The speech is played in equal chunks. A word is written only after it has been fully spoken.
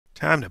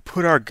Time to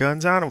put our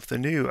guns on with the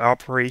new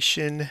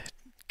Operation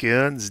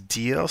Guns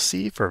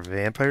DLC for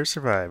Vampire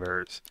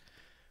Survivors.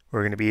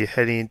 We're going to be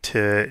heading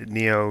to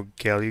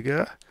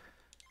Galuga,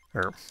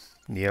 or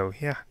Neo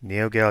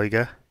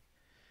Galuga,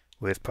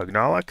 with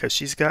Pugnala because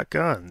she's got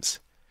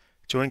guns.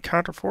 Join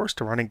Contra Force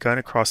to run and gun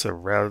across the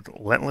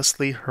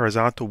relentlessly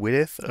horizontal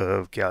width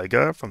of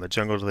Galuga from the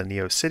jungle to the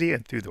Neo City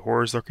and through the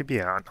horrors lurking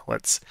beyond.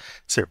 Let's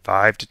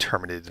survive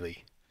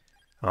determinedly.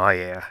 Oh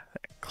yeah,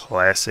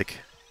 classic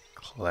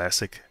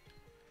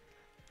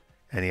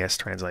NES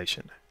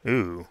translation.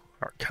 Ooh,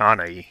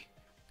 Arcana-y.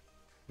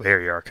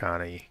 Very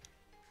Arcana-y.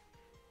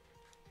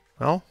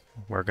 Well,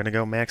 we're gonna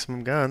go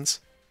maximum guns.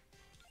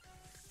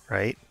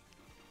 Right?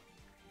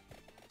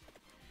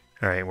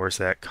 Alright, where's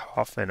that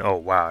coffin? Oh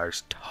wow,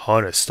 there's a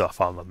ton of stuff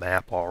on the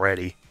map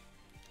already.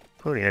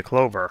 Including a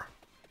clover.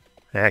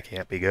 That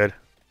can't be good.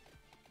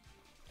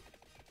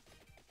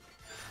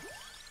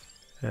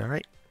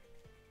 Alright.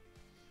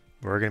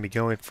 We're gonna be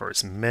going for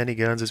as many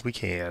guns as we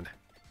can.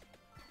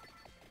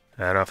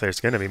 I don't know if there's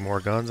going to be more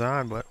guns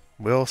on, but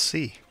we'll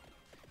see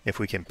if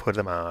we can put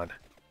them on.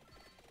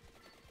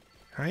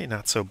 Alright,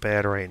 not so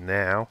bad right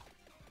now.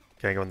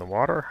 Can I go in the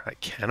water? I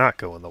cannot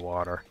go in the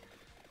water.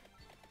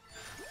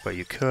 But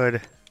you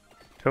could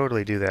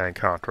totally do that in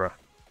Contra.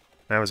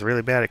 I was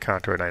really bad at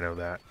Contra and I know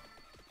that.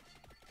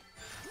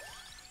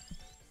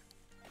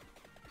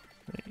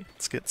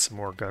 Let's get some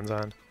more guns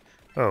on.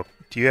 Oh,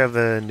 do you have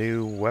the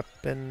new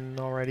weapon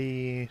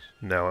already?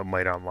 No, it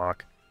might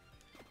unlock.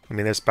 I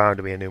mean, there's bound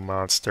to be a new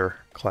monster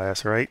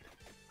class, right?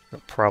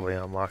 It'll probably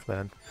unlock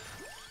then.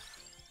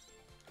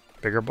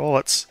 Bigger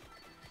bullets.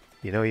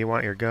 You know you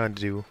want your gun to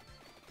do...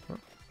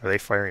 Are they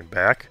firing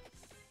back?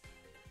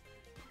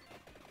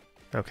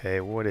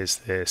 Okay, what is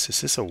this?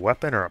 Is this a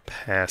weapon or a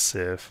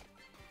passive?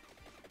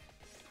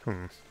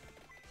 Well,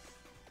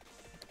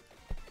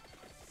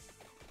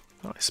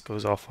 I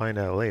suppose I'll find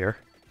out later.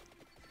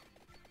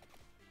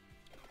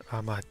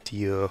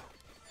 Amadio.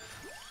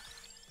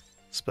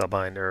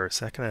 Spellbinder. Is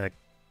that gonna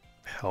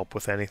help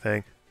with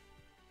anything?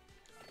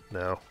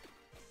 No.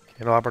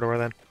 Candelabrador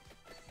then?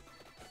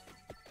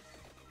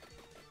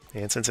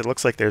 And since it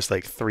looks like there's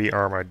like 3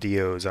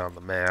 armadillos on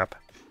the map,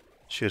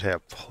 should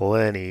have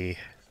plenty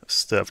of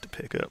stuff to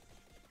pick up.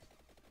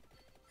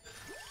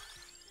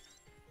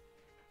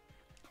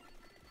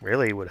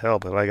 Really would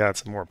help if I got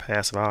some more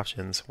passive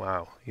options.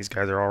 Wow, these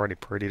guys are already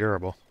pretty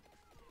durable.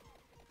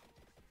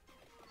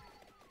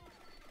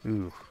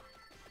 Ooh.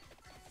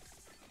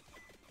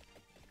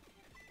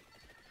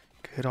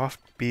 Could off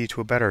be to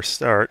a better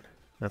start.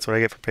 That's what I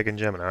get for picking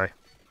Gemini.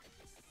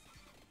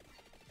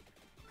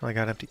 Well, I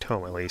got empty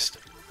tome at least.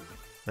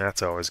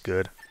 That's always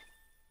good.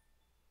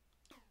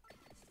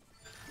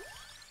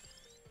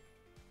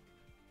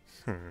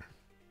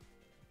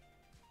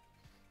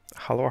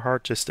 Hollow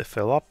heart just to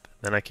fill up.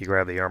 Then I could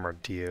grab the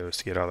armored Dios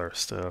to get other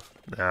stuff.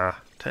 Nah,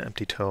 to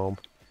empty tome.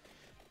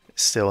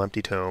 Still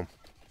empty tome.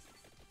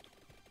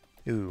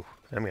 Ooh,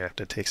 I'm gonna have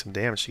to take some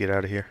damage to get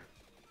out of here.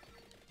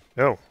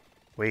 Oh,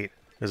 wait.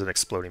 There's an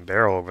exploding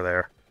barrel over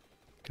there.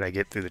 Can I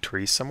get through the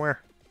trees somewhere?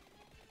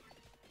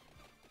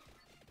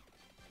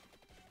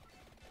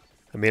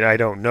 I mean, I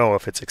don't know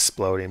if it's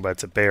exploding, but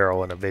it's a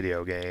barrel in a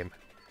video game.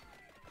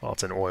 Well,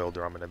 it's an oil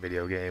drum in a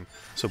video game.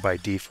 So by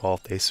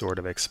default, they sort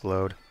of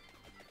explode.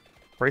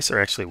 Bracer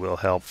actually will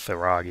help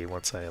Firagi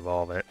once I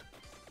evolve it.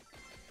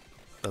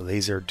 The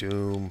Laser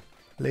Doom.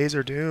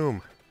 Laser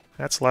Doom!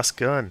 That's less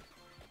gun.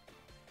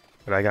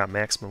 But I got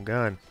maximum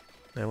gun.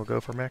 And we'll go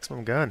for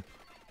maximum gun.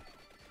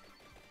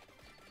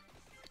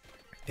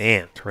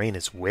 Man, terrain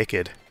is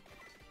wicked.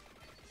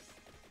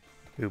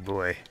 Ooh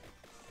boy.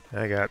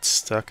 I got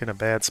stuck in a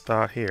bad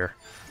spot here.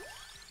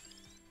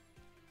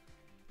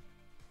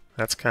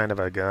 That's kind of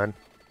a gun,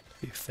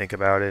 if you think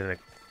about it.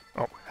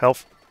 Oh,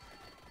 health.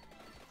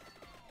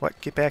 What?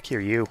 Get back here,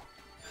 you.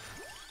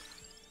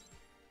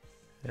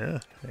 Yeah,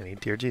 I need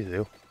Dear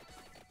Jizu.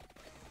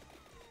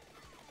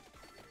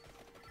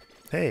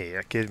 Hey,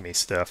 that gives me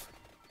stuff.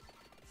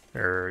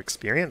 Or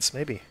experience,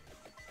 maybe.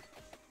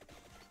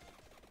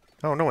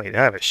 Oh, no, wait,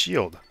 I have a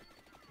shield.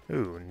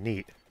 Ooh,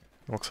 neat.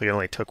 Looks like it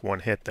only took 1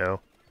 hit, though.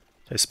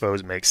 I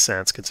suppose it makes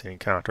sense, considering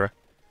Contra.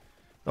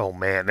 Oh,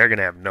 man, they're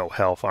gonna have no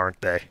health,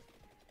 aren't they?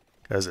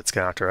 Because it's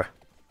Contra.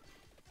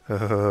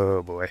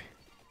 Oh, boy.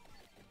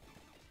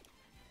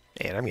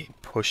 Man, I'm getting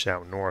pushed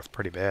out north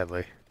pretty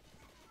badly.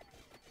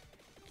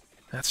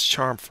 That's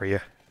charm for you.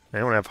 I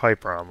don't have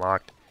Hyper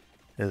unlocked.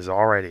 This is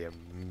already a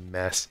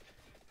mess.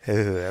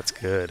 Ooh, that's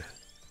good.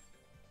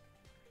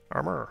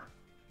 Armor.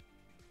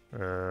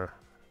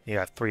 You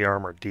got 3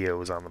 armored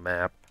Dios on the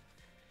map.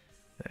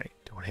 I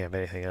don't have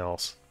anything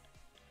else.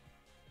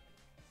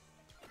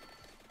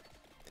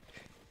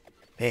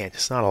 Man,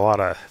 it's not a lot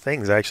of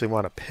things I actually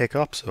want to pick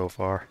up so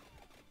far.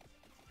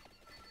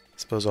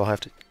 Suppose I'll have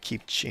to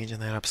keep changing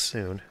that up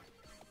soon.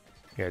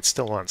 Yeah, I'd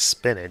still want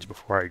spinach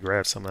before I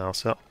grab something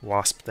else. Oh,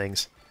 wasp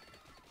things.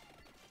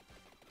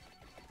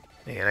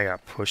 Man, I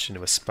got pushed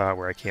into a spot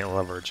where I can't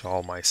leverage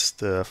all my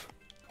stuff.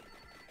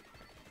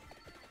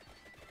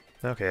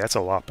 Okay, that's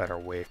a lot better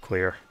wave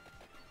clear.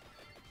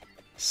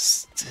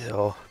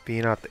 Still,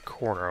 being out the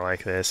corner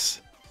like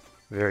this,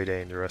 very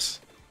dangerous.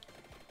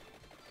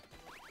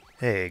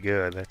 Hey,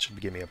 good. That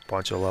should give me a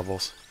bunch of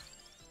levels.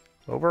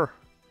 Over?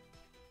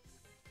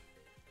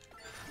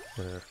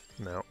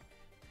 No.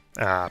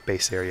 Ah,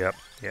 base area up.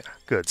 Yeah,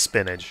 good.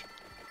 Spinach.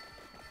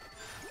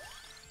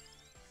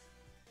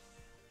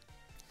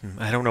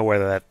 I don't know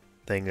whether that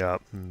thing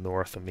up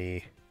north of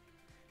me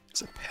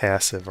is a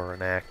passive or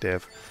an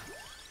active.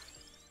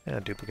 Yeah,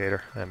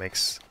 duplicator. That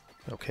makes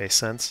okay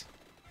sense.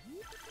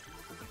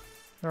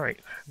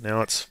 Alright, now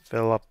let's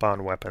fill up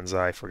on weapons.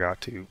 I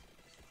forgot to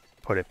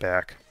put it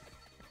back.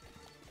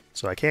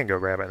 So I can go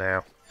grab it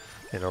now,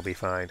 and it'll be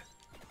fine.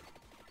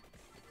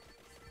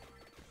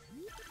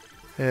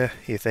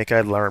 You think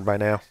I'd learn by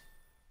now?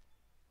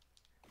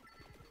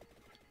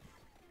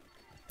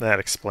 That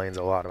explains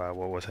a lot about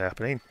what was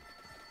happening.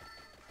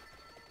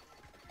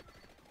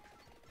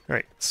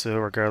 Alright, so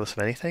regardless of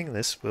anything,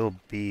 this will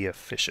be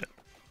efficient.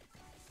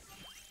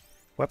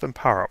 Weapon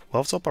power-up.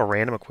 Levels up a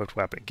random equipped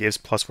weapon. Gives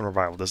 +1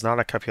 revival. Does not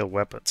occupy a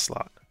weapon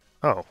slot.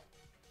 Oh.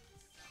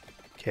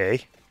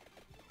 Okay.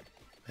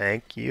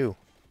 Thank you.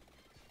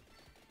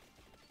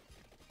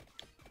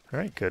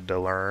 Alright, good to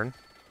learn.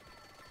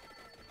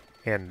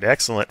 And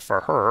excellent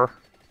for her,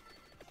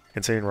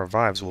 considering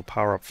revives will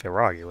power up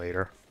Firagi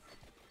later.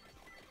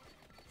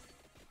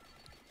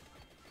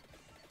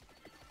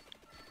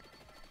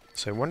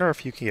 So I wonder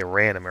if you can get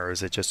random, or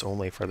is it just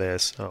only for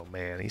this? Oh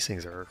man, these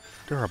things are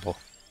durable.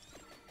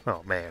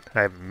 Oh man,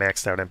 I haven't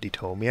maxed out Empty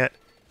Tome yet.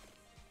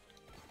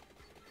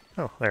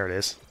 Oh, there it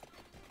is.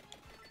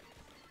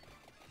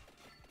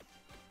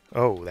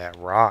 Oh, that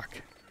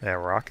rock. That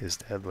rock is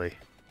deadly.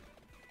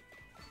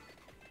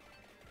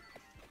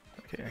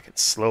 Okay, I can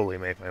slowly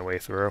make my way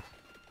through.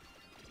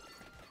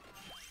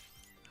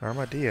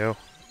 Armadillo.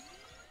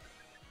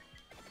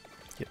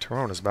 Get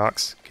Torona's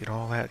box. Get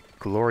all that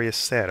glorious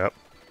setup.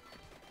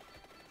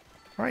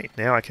 Right,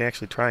 now I can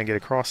actually try and get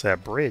across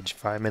that bridge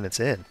 5 minutes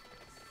in.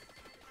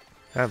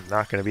 I'm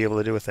not going to be able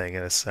to do a thing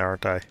in this,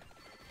 aren't I?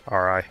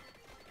 R.I.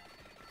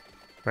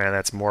 Man,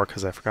 that's more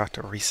because I forgot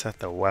to reset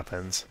the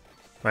weapons.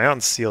 I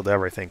unsealed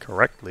everything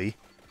correctly.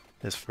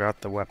 Just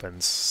forgot the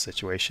weapons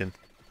situation.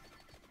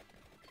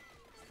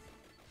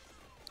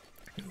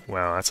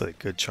 Wow, that's a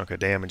good chunk of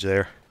damage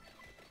there.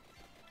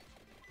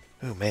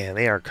 Oh man,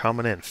 they are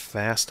coming in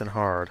fast and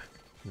hard.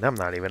 And I'm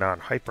not even on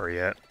hyper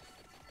yet.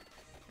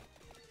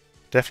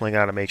 Definitely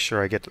got to make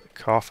sure I get to the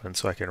coffin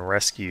so I can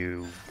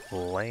rescue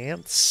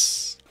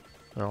Lance.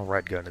 Oh,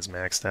 red gun is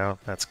maxed out.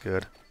 That's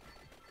good.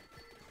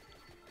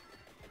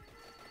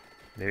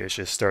 Maybe I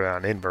should start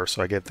on inverse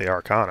so I get the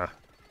Arcana.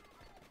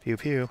 Pew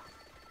pew.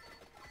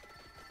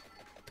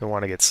 Don't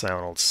want to get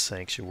Silent Old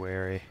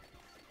Sanctuary.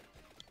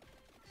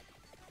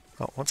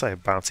 Oh, once I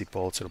have bouncy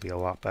bullets, it'll be a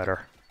lot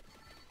better.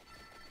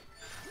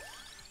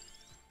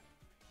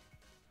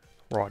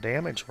 Raw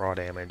damage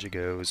it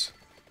goes.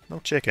 No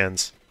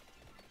chickens.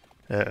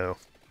 Uh-oh.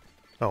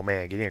 Oh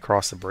man, getting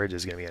across the bridge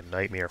is going to be a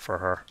nightmare for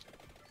her.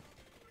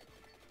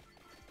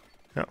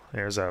 Oh,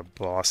 there's a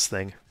boss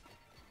thing.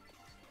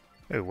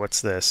 Oh,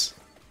 what's this?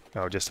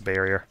 Oh, just a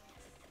barrier.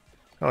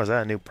 Oh, is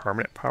that a new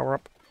permanent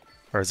power-up?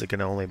 Or is it going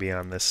to only be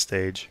on this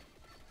stage?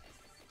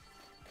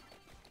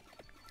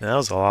 That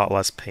was a lot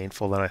less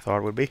painful than I thought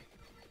it would be.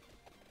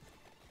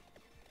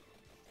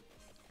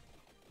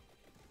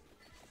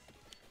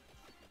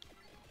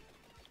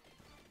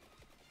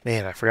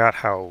 Man, I forgot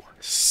how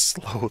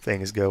slow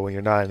things go when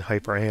you're not in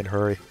hyper and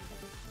hurry.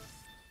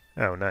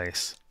 Oh,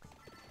 nice.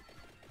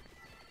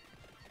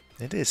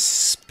 It is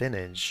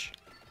spinach.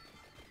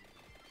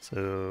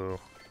 So,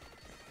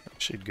 I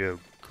should go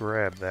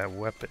grab that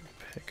weapon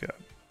pickup.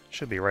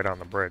 Should be right on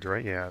the bridge,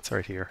 right? Yeah, it's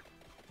right here.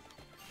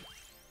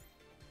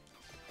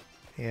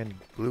 And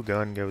blue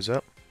gun goes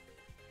up.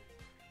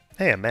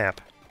 Hey, a map.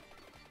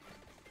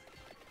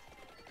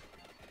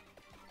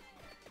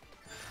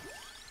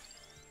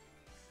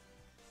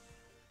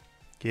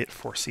 Get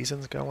 4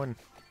 seasons going.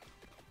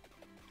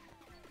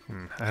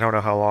 I don't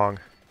know how long.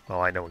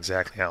 Well, I know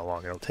exactly how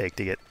long it'll take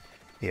to get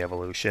the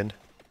evolution.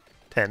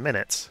 10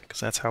 minutes, because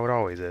that's how it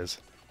always is.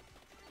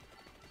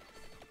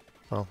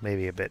 Well,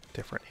 maybe a bit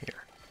different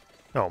here.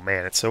 Oh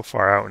man, it's so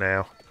far out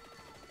now.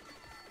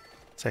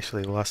 It's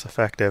actually less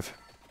effective.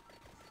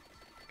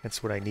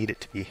 That's what I need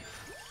it to be.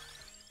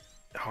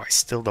 Oh, I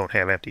still don't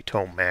have Empty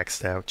Tome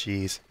maxed out,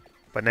 jeez.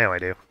 But now I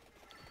do.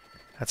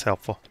 That's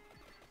helpful.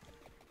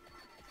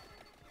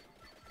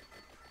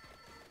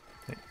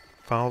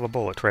 Follow the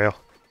bullet trail.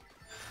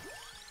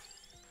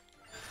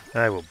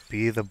 I will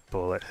be the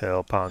bullet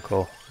hell,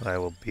 Ponkel. I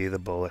will be the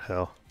bullet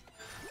hell.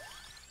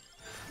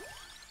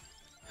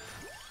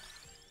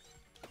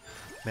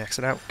 Max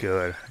it out.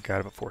 Good. I got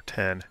it before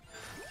 10.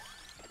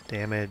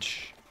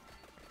 Damage.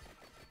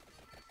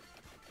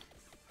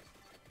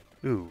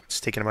 Ooh, it's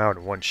taking him out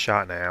in one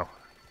shot now.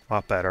 A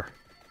lot better.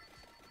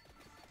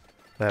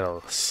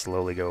 That'll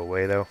slowly go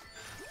away, though.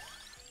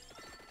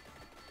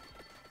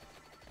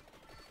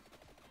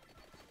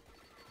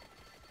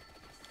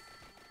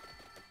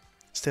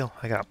 Still,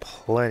 I got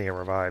plenty of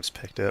revives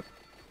picked up.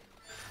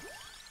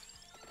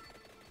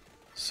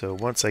 So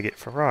once I get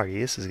Froggy,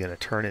 this is going to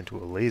turn into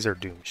a laser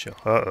doom show.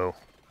 Uh-oh.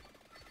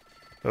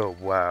 Oh,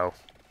 wow.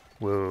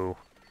 Whoa.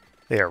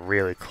 They are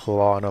really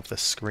clawing up the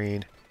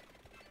screen.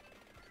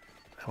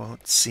 It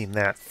won't seem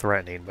that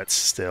threatening, but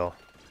still.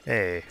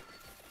 Hey,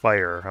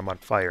 fire. I'm on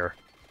fire.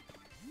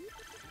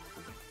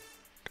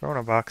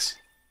 Corona box.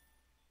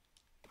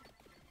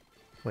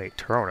 Wait,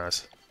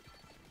 Torona's.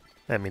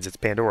 That means it's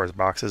Pandora's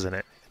box, isn't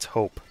it? It's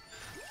hope.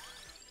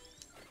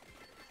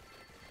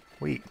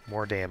 Wait,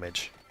 more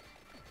damage.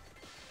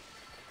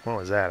 What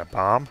was that, a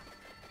bomb?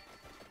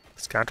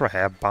 Does Contra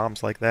have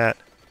bombs like that?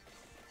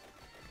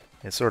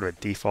 It's sort of a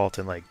default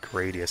in like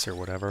Gradius or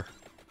whatever.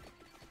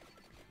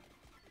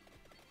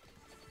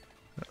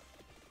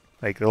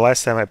 Like the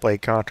last time I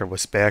played Contra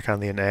was back on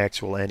the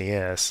actual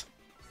NES.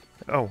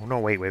 Oh no,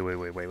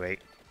 wait.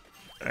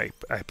 I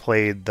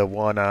played the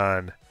one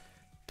on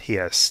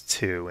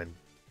PS2 and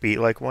beat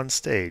like one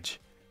stage.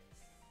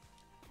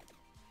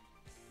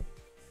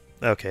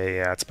 Okay,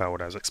 yeah, that's about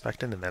what I was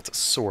expecting, and that's a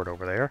sword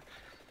over there.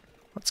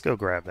 Let's go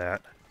grab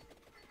that.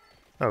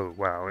 Oh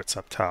wow, it's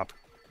up top.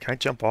 Can I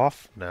jump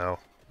off? No.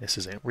 This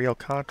isn't real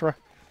Contra.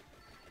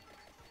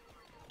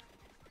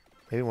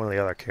 Maybe one of the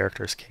other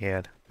characters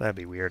can. That'd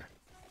be weird.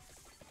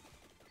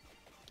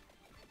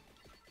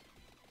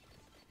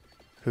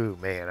 Ooh,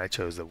 man, I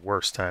chose the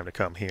worst time to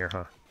come here,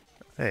 huh?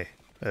 Hey,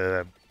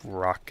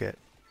 rocket.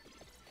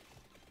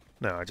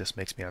 No, it just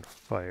makes me on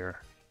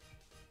fire.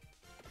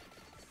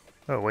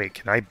 Oh, wait,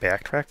 can I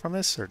backtrack from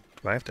this? Or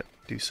do I have to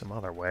do some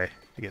other way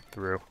to get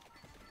through?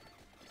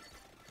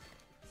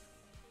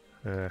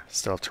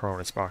 Still have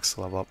Torona's box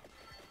to level up.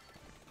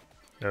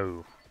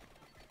 No.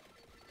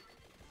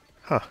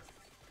 Huh.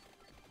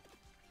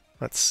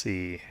 Let's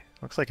see.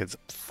 Looks like it's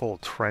a full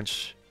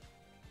trench.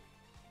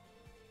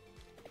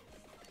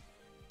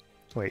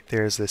 Wait,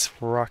 there's this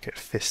rocket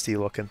fisty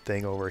looking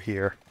thing over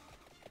here.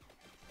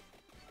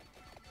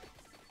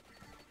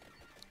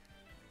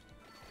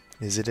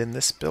 Is it in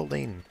this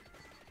building?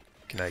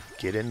 Can I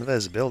get into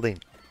this building?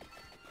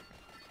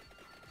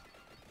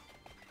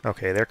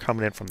 Okay, they're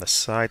coming in from the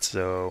side,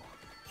 so...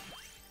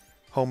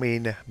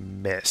 Homing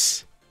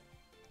miss.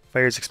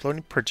 Fires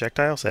exploding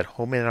projectiles that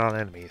home in on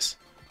enemies.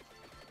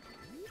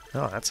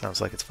 Oh, that sounds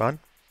like it's fun.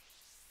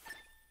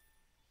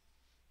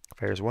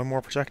 Fires one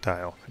more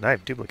projectile. And I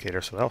have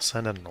duplicator, so they'll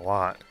send in a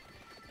lot.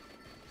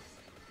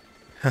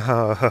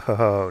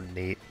 Oh,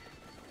 neat.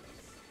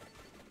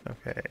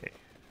 Okay.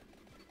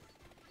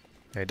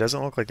 It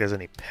doesn't look like there's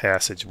any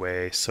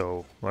passageway,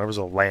 so there was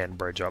a land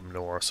bridge up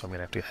north, so I'm going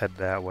to have to head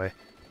that way.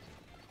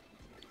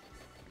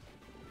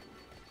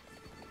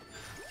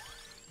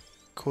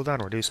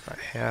 Cooldown reduced by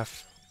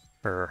half,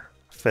 or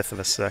a fifth of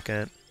a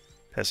second.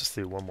 Passes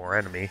through one more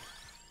enemy.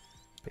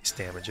 Base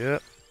damage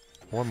up.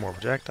 One more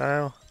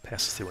projectile.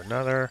 Passes through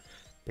another.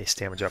 Base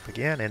damage up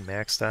again, and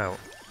maxed out.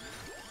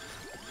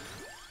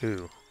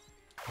 Ooh.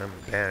 I'm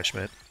in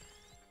banishment.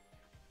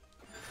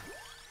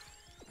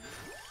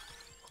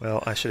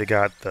 Well, I should have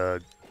got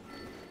the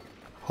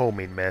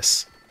homing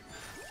miss.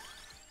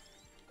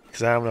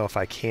 Because I don't know if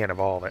I can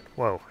evolve it.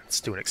 Whoa,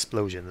 it's doing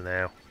explosions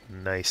now.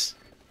 Nice.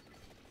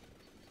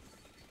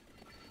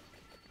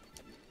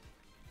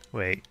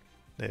 Wait.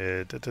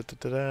 Yeah,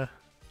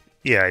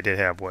 I did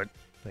have what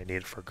I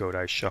needed for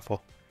Godai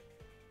Shuffle.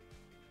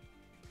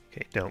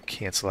 Okay, don't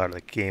cancel out of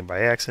the game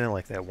by accident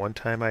like that one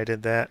time I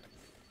did that.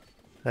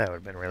 That would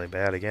have been really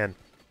bad again.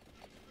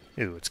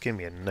 Ooh, it's giving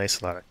me a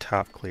nice lot of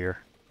top clear.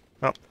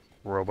 Oh,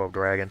 Robo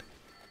Dragon.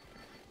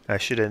 I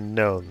should have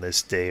known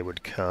this day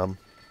would come.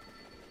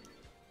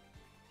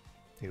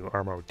 Ooh,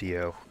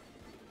 Armodio.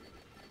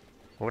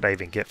 What would I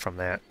even get from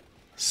that?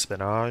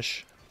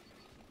 Spinach?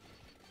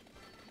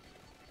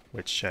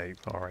 Which I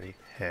already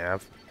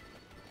have.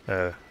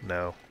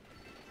 No.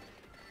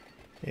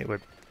 It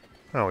would...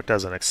 Oh, it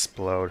doesn't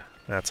explode.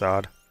 That's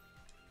odd.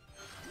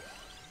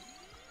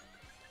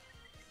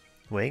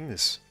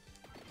 Wings.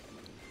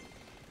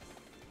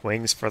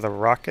 Wings for the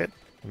rocket?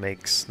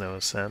 Makes no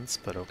sense,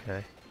 but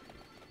okay.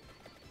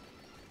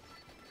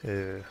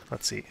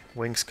 Let's see.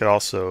 Wings could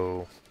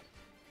also...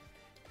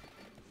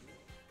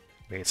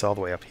 Maybe it's all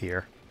the way up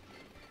here.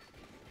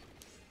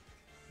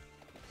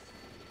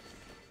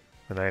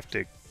 And I have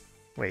to...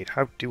 Wait,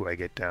 how do I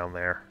get down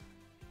there?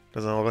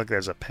 Doesn't look like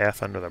there's a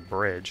path under the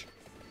bridge.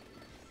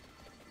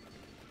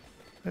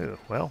 Ooh,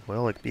 well,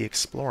 we'll be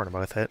exploring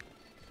with it.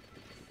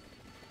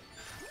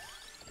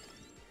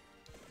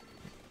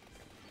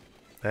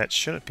 That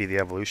shouldn't be the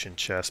evolution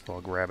chest, but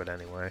I'll grab it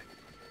anyway.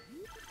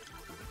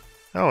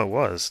 Oh, it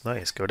was.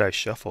 Nice. Godai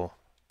Shuffle.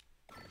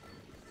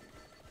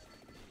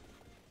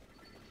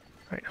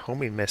 Alright,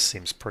 Homing Mist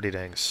seems pretty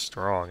dang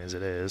strong as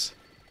it is.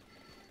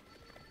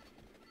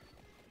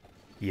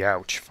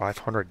 Youch,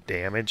 500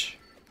 damage?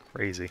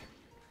 Crazy.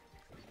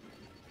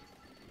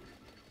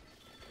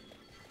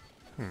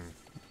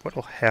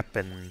 What'll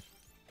happen?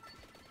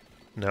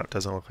 No, it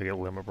doesn't look like it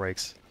limit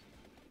breaks.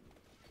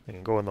 I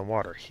can go in the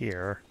water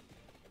here.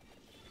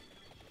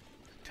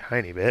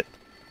 Tiny bit.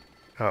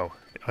 Oh,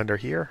 under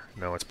here?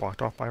 No, it's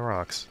blocked off by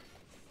rocks.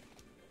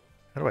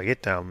 How do I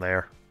get down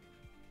there?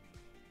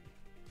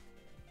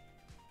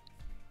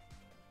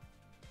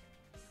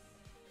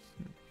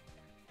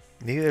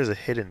 Maybe there's a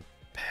hidden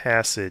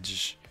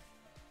passage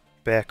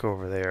back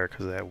over there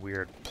because of that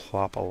weird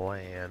plop of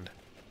land.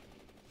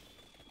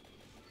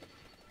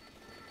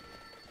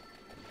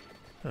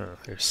 Oh,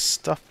 there's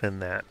stuff in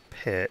that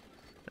pit.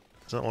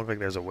 Doesn't look like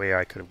there's a way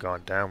I could have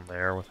gone down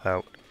there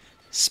without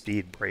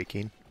speed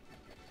braking.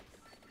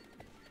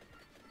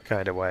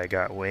 Kinda why I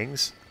got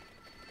wings.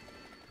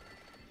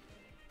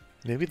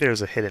 Maybe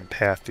there's a hidden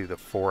path through the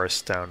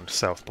forest down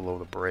south below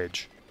the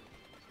bridge.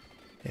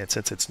 And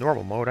since it's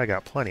normal mode, I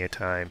got plenty of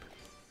time.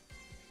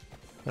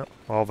 Oh,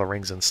 all the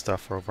rings and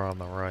stuff are over on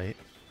the right.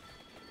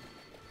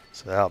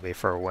 So that'll be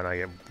for when I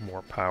get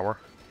more power.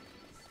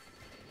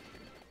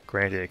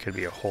 Granted, it could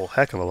be a whole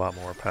heck of a lot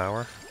more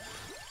power.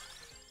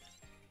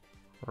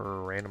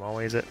 Random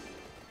always it.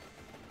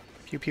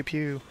 Pew pew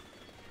pew.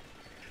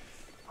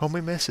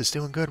 Homie Miss is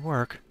doing good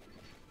work.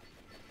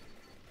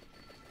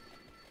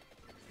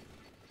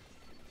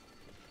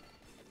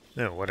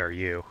 No, what are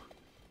you?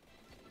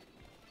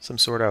 Some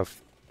sort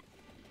of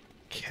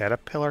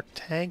caterpillar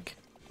tank?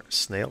 Or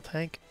snail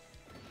tank?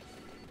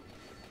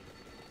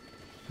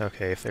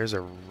 Okay, if there's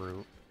a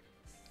root...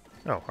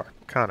 Oh,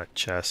 Arcana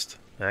chest.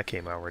 That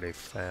came out really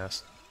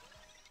fast.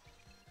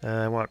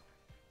 I want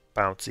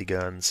bouncy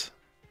guns,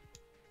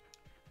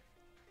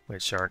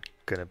 which aren't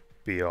gonna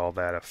be all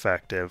that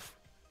effective.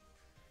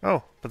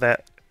 Oh, but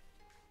that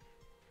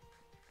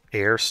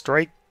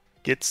airstrike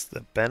gets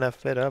the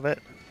benefit of it?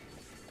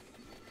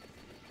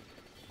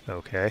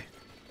 Okay.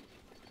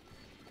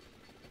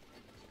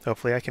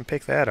 Hopefully I can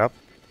pick that up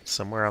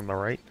somewhere on the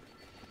right.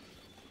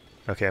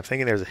 Okay, I'm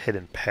thinking there's a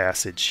hidden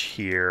passage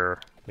here,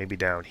 maybe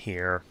down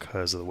here,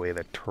 because of the way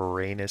the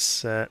terrain is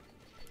set.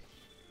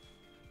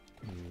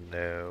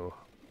 No.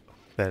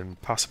 Then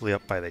possibly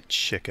up by the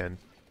chicken.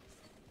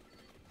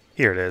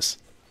 Here it is.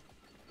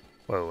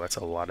 Whoa, that's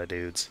a lot of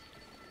dudes.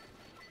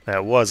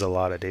 That was a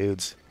lot of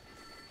dudes.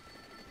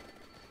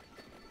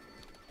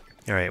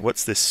 Alright,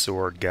 what's this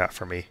sword got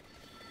for me?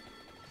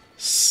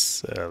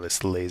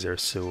 This laser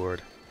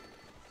sword.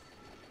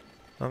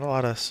 Not a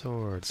lot of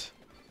swords.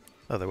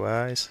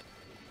 Otherwise...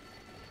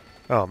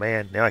 Oh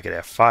man, now I could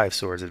have 5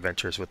 swords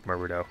adventures with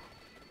Maruto.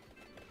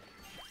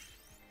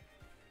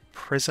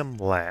 Prism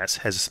Lass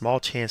has a small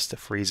chance to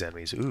freeze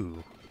enemies.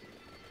 Ooh.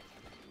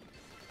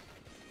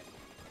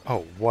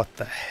 Oh, what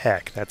the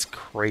heck? That's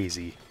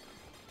crazy.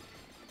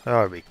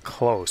 That would be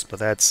close, but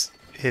that's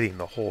hitting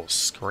the whole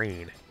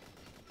screen.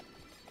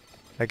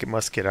 Like it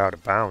must get out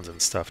of bounds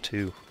and stuff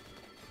too.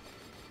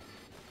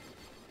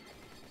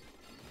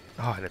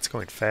 Oh, and it's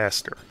going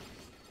faster.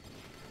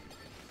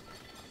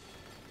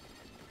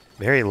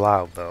 Very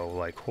loud though,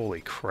 like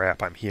holy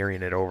crap, I'm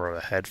hearing it over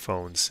the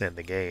headphones in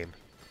the game.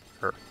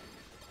 Or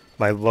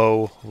my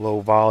low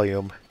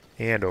volume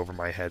and over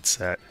my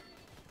headset.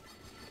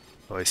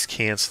 Noise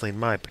canceling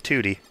my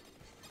patootie.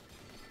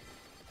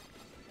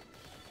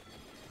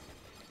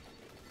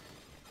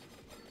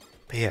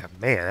 But yeah,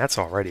 man, that's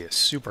already a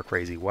super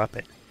crazy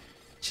weapon.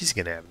 She's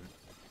gonna have,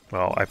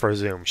 well, I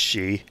presume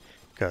she,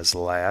 because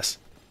Lass,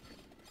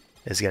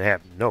 is gonna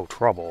have no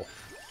trouble.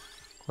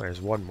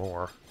 There's one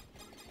more.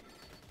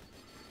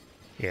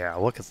 Yeah,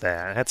 look at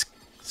that. That's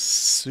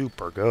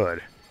super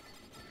good.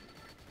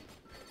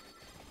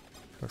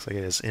 Looks like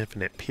it has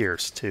infinite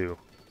pierce, too.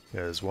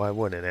 Because why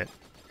wouldn't it?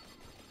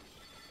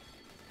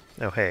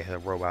 Oh, hey, the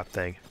robot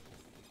thing.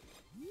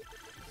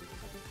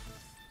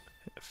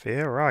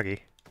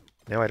 Ferragi.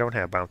 Now I don't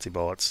have bouncy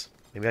bullets.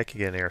 Maybe I could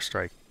get an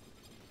airstrike.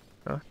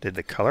 Huh? Did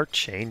the color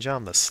change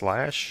on the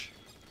slash?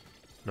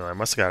 No, I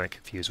must have gotten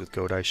confused with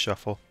Go Dice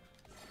Shuffle.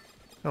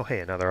 Oh,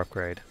 hey, another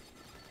upgrade.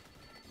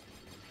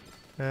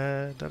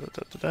 Yeah,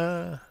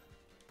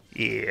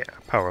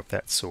 power up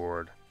that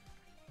sword.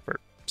 Or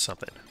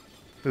something.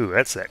 Ooh,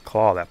 that's that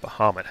claw that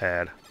Bahamut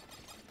had.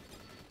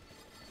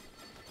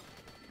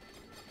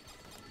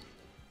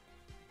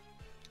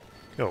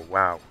 Oh,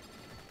 wow.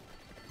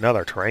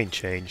 Another terrain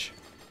change.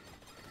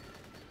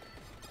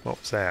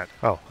 What was that?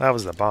 Oh, that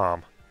was the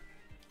bomb.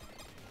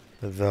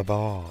 The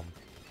bomb.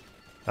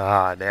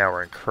 Ah, now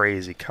we're in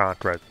crazy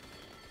Contra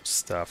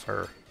stuff,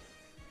 or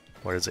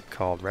what is it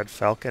called? Red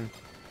Falcon?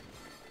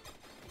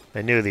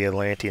 I knew the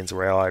Atlanteans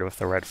were allied with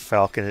the Red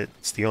Falcon.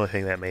 It's the only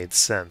thing that made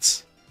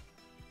sense.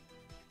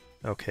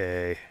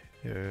 Okay.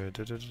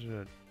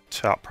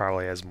 Top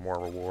probably has more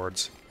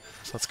rewards.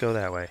 So let's go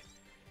that way.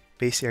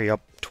 Base area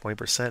up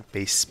 20%.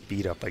 Base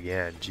speed up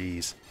again.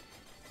 Jeez.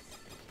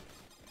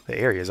 The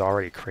area is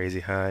already crazy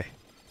high.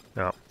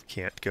 No,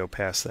 can't go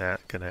past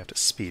that. Gonna have to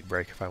speed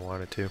brake if I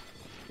wanted to.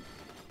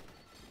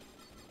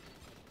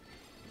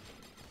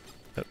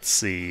 Let's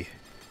see.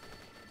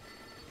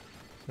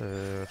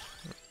 And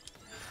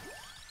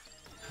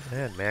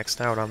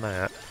maxed out on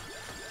that.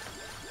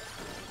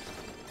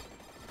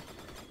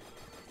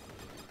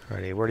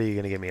 Alrighty, what are you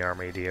gonna give me,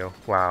 Armadio?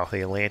 Wow,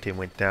 the Atlantean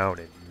went down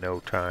in no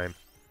time.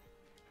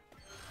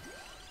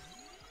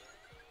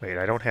 Wait,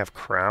 I don't have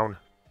crown?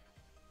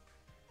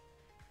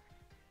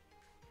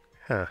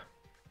 Huh.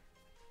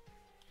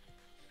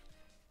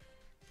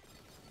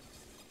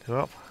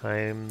 Well,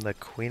 I'm the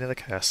queen of the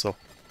castle.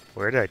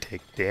 Where did I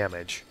take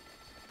damage?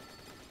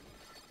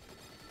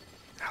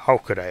 How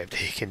could I have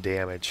taken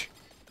damage?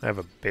 I have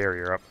a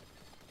barrier up.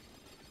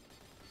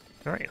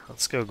 Alright,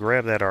 let's go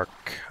grab that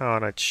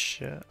Arcana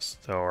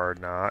chest. Or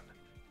not.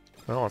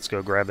 Well, let's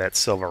go grab that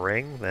silver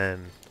ring,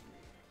 then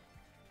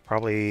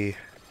probably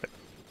the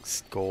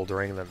gold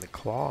ring, then the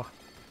claw.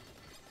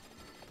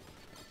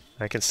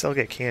 I can still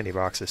get candy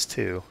boxes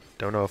too.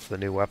 Don't know if the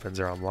new weapons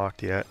are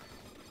unlocked yet.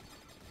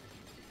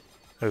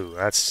 Ooh,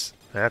 that's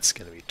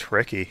gonna be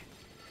tricky.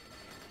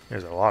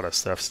 There's a lot of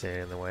stuff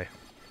standing in the way.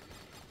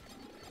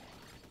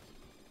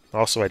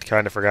 Also, I'd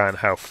kind of forgotten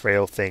how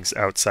frail things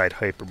outside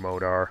hyper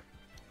mode are.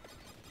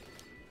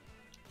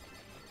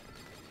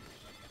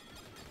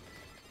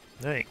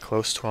 Alright,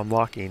 close to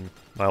unlocking.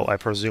 Well, I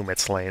presume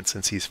it's Lance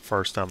since he's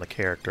first on the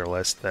character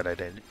list that I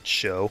didn't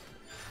show.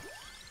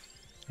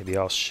 Maybe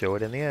I'll show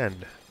it in the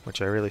end,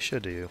 which I really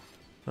should do.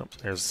 Oh,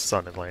 there's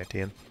Sun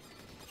Atlantean.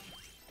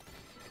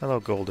 Hello,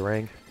 Gold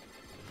Ring.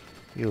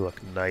 You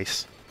look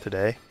nice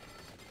today.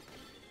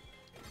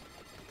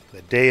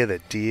 The day of the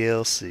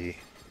DLC.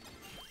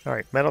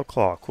 Alright, Metal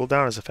Claw.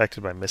 Cooldown is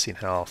affected by missing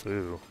health.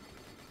 Ooh.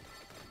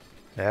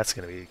 That's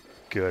going to be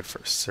good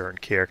for certain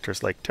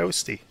characters like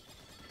Toasty.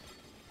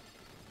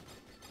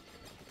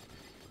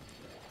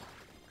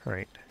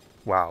 Alright.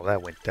 Wow,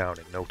 that went down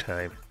in no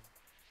time.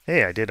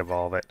 Hey, I did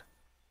evolve it.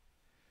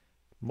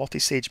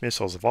 Multi-stage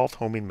missiles. Evolved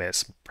homing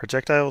miss.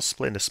 Projectiles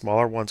split into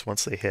smaller ones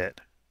once they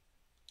hit.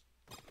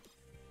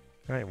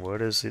 Alright, what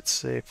does it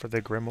say for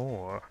the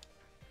Grimoire?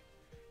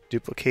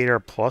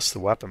 Duplicator plus the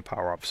weapon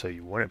power-up, so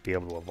you wouldn't be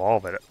able to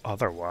evolve it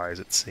otherwise,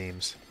 it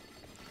seems.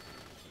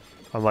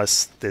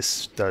 Unless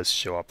this does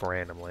show up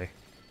randomly.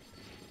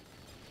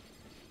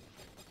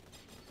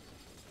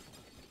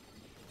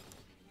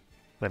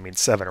 I mean,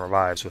 7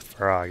 revives with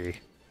Froggy.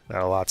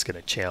 That a lot's going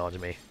to challenge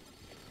me.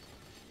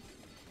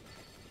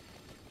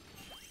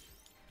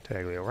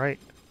 Taglio right.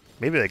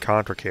 Maybe the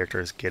Contra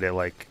characters get it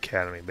like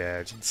Academy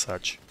Badge and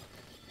such.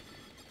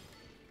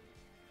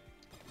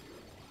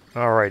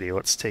 Alrighty,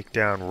 let's take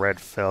down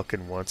Red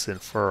Falcon once and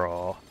for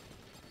all.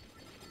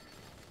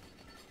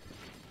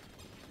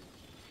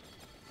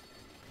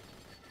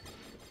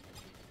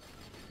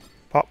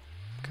 Pop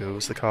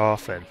goes the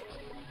coffin.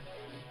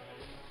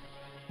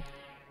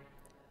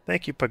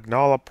 Thank you,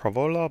 Pugnala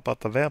Provola,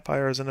 but the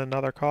vampire is in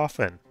another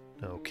coffin.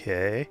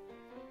 Okay.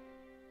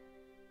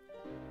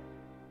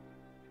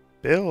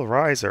 Bill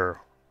Reiser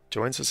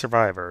joins the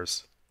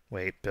survivors.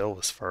 Wait, Bill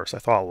was first. I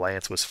thought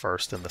Lance was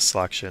first in the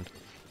selection.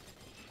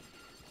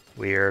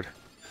 Weird.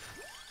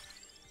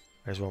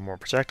 There's one more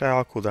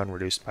projectile. Cooldown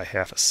reduced by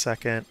half a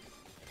second.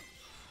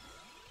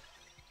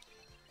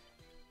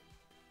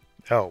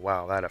 Oh,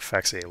 wow, that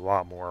affects a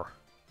lot more.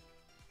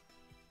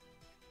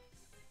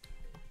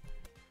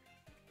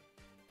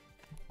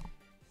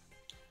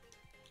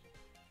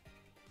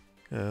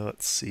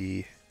 Let's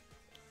see.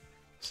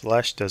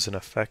 Slash doesn't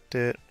affect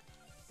it.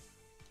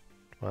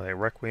 Well, the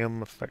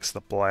Requiem affects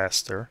the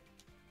blaster.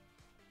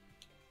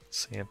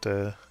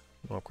 Santa,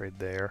 no upgrade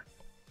there.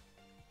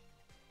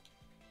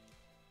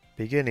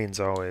 Beginning's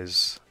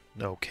always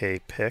an okay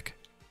pick.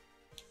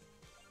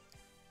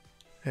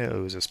 It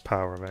loses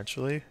power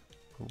eventually.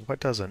 What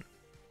doesn't?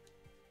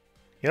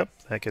 Yep,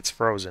 that gets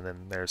frozen,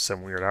 and there's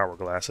some weird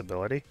hourglass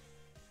ability.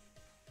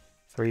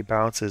 3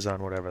 bounces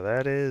on whatever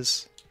that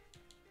is.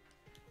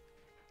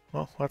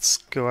 Well, let's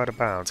go out of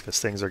bounds, because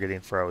things are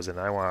getting frozen.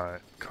 I want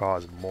to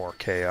cause more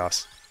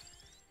chaos.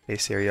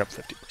 Base area up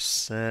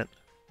 50%.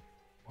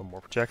 One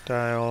more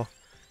projectile.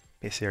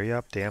 Base area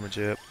up, damage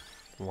it.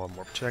 One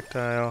more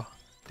projectile.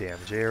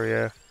 Damage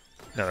area.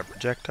 Another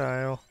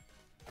projectile.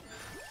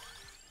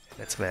 And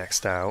it's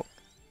maxed out.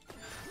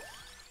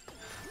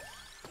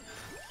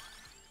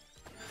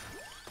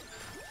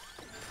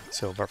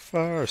 Silver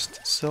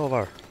first!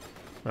 Silver!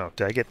 Oh,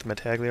 did I get the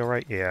Metaglio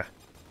right? Yeah.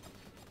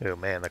 Oh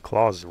man, the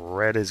claw's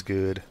red is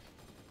good.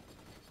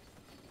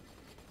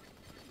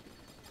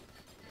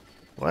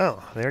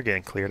 Well, they're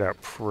getting cleared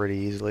out pretty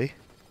easily.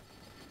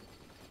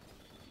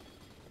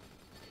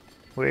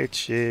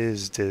 Which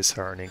is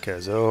disheartening,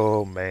 because,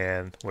 oh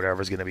man,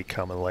 whatever's going to be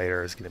coming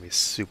later is going to be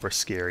super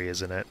scary,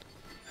 isn't it?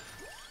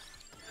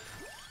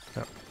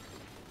 Oh.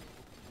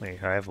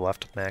 Wait, I have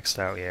left maxed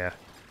out, yeah.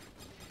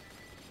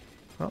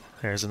 Well,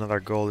 there's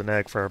another golden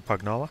egg for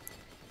Pugnala.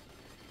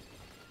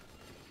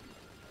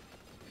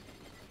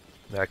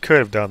 I could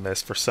have done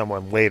this for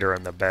someone later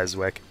in the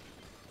BESWEC.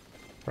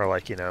 Or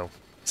like, you know,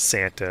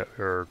 Santa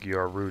or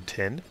your Rude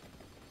Tin.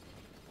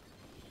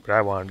 But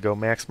I wanted to go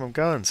maximum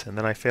guns, and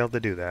then I failed to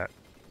do that.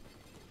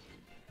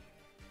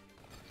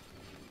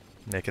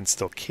 And I can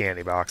still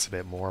candy box a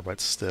bit more,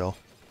 but still.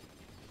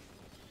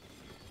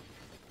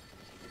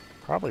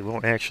 Probably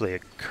won't actually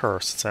occur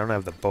since I don't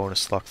have the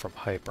bonus luck from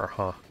Hyper,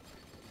 huh?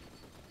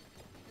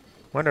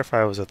 Wonder if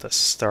I was at the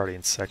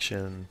starting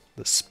section,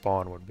 the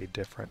spawn would be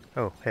different.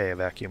 Oh, hey, a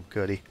vacuum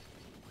goodie.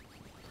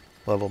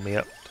 Level me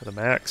up to the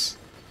max.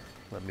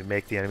 Let me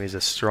make the enemies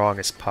as strong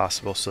as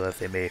possible so that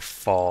they may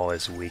fall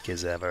as weak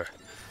as ever.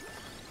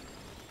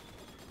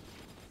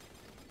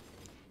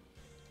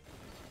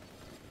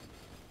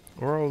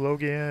 Oro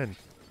Logan.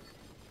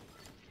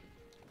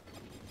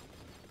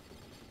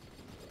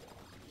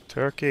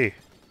 Turkey.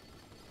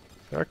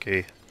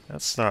 Turkey.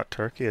 That's not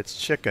turkey, it's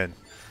chicken.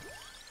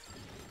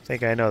 I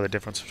think I know the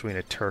difference between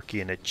a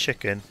turkey and a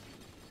chicken.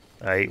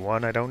 I eat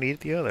one, I don't eat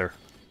the other.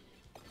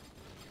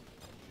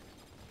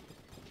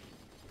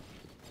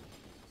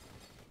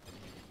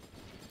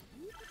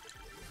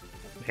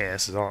 Man,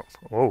 this is all...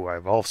 Oh, I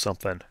evolved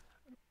something.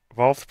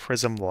 Evolved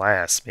Prism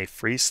Last. May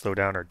freeze, slow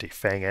down, or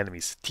defang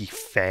enemies.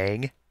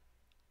 Defang?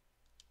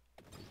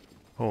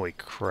 Holy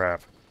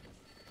crap.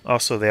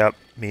 Also, that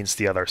means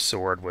the other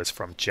sword was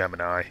from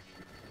Gemini.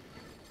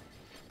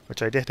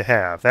 Which I did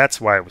have. That's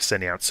why it was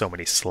sending out so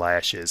many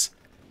slashes.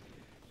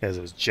 Because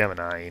it was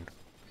Gemini.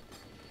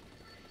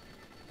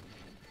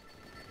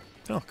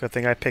 Oh, good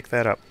thing I picked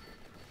that up.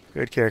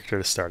 Good character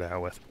to start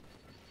out with.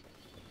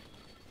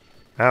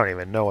 I don't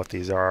even know what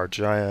these are.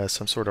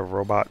 Some sort of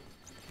robot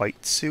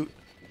fight suit?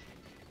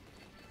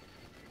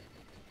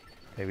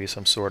 Maybe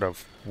some sort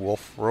of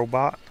wolf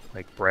robot?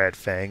 Like Brad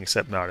Fang,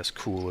 except not as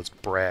cool as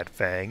Brad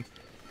Fang.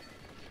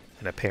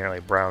 And apparently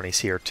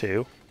Brownie's here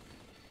too.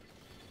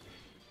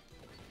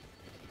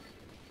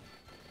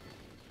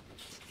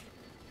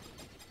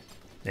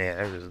 Yeah,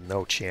 there's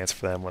no chance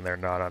for them when they're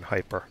not on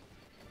Hyper.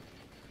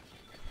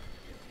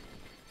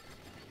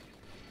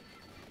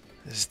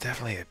 This is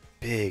definitely a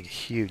big,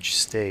 huge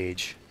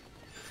stage.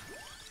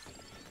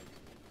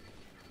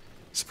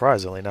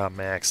 Surprisingly not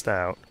maxed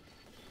out.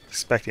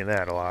 Expecting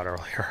that a lot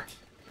earlier.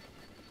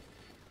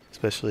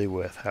 Especially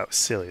with how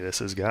silly this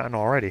has gotten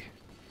already.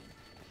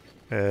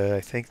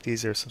 I think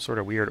these are some sort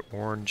of weird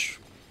orange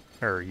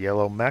or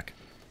yellow mech.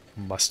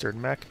 Mustard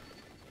mech.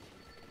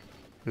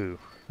 Ooh,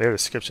 their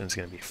description is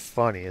going to be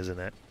funny, isn't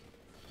it?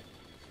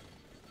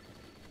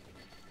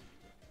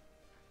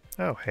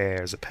 Oh, hey,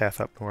 there's a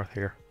path up north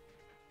here.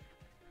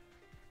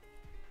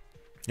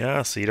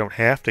 Yeah, so you don't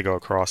have to go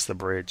across the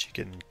bridge.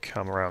 You can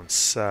come around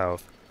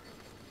south.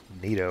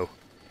 Neato.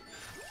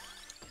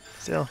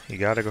 Still, you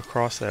gotta go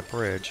across that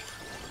bridge.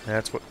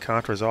 That's what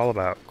Contra's all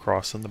about,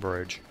 crossing the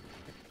bridge.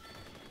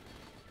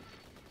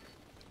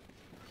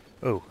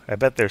 Oh, I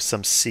bet there's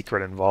some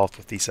secret involved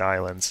with these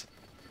islands.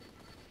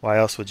 Why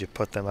else would you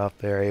put them out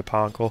there, eh,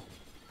 Ponkle?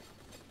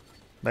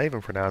 Not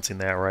even pronouncing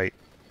that right.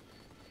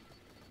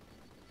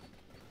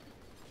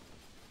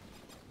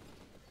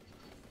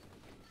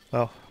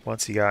 Well,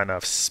 once you got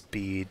enough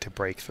speed to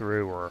break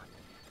through, or...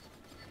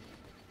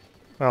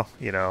 well,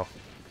 you know...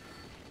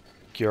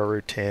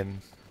 Gyurutin...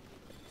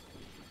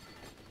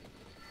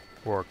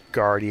 or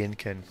Guardian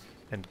can...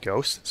 and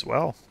Ghost as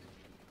well.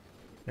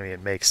 I mean,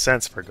 it makes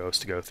sense for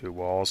Ghost to go through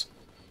walls.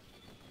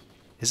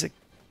 Is it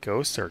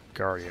Ghost or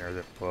Guardian, or is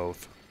it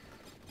both?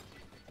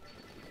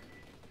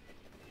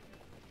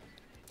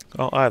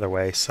 Well, either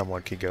way,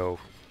 someone could go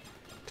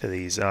to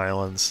these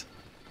islands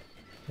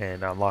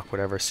and unlock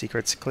whatever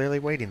secret's clearly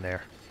waiting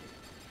there.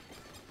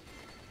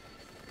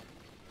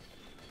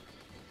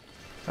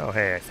 Oh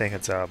hey, I think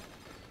it's a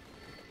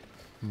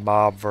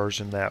mob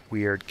version of that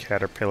weird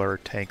caterpillar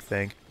tank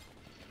thing.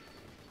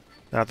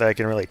 Not that I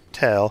can really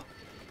tell.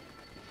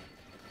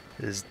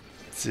 There's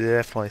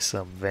definitely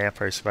some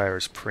Vampire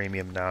Survivors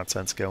premium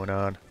nonsense going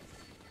on.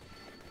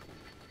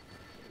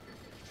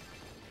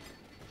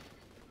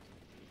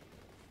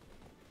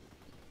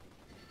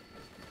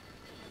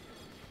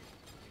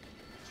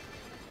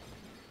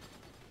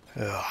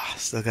 Ugh,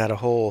 still got a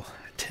whole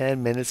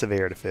 10 minutes of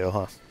air to fill,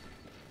 huh?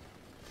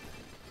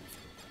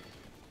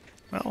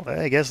 Well,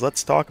 I guess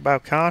let's talk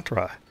about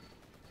Contra.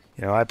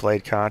 You know, I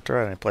played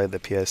Contra, and I played the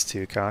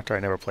PS2 Contra. I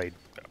never played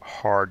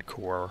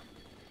hardcore.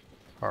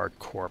 Hard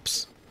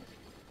corpse.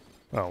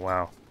 Oh,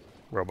 wow.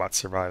 Robot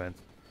surviving.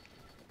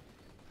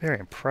 Very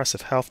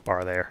impressive health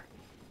bar there.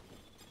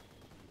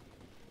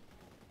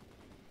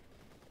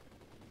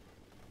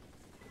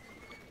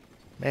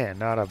 Man,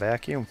 not a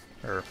vacuum.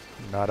 Or,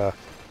 not a...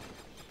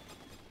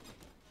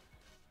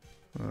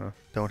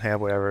 don't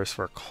have whatever is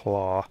for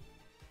claw.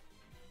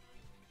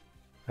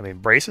 I mean,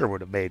 bracer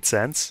would have made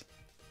sense.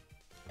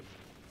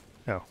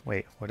 Oh,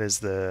 wait. What is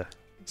the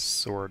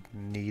sword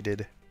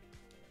needed?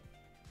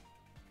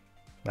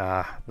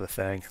 Ah, the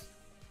thing.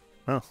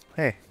 Oh,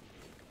 hey.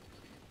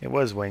 It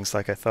was wings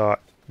like I thought.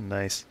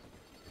 Nice.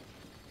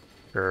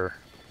 Wait,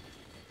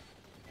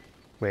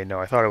 no,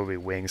 I thought it would be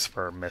wings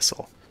for a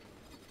missile.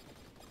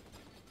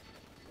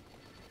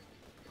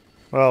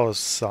 Well, it was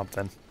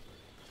something.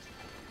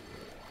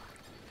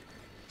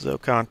 So,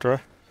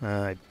 Contra.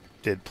 I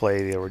did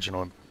play the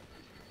original.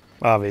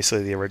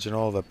 Obviously, the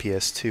original, the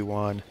PS2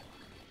 one.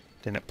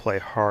 Didn't play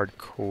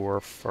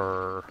hardcore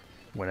for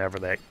whenever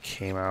that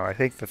came out. I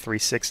think the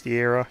 360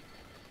 era.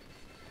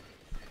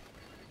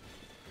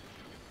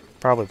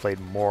 Probably played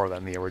more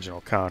than the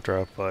original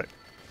Contra, but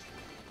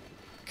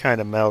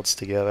kind of melds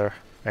together.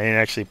 I didn't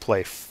actually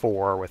play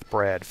 4 with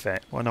Brad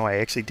Fang. Well, no, I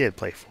actually did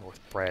play 4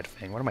 with Brad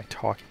Fang. What am I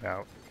talking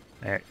about?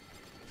 Yeah,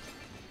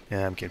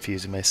 I'm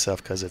confusing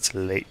myself because it's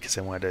late because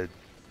I wanted to...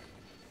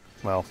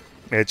 well,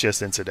 it's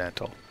just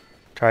incidental.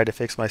 Tried to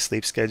fix my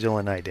sleep schedule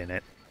and I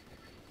didn't.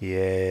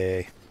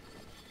 Yay.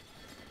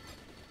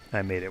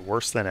 I made it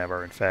worse than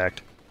ever, in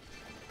fact.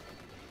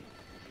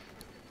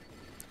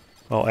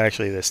 Well,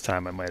 actually, this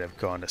time I might have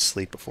gone to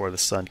sleep before the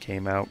sun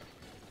came out.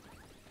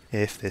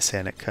 If this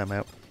hadn't come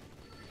out.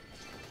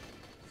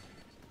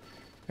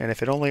 And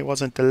if it only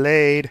wasn't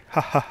delayed.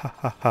 Ha ha ha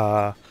ha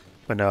ha.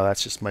 But no,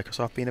 that's just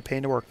Microsoft being a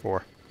pain to work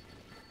for.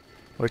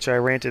 Which I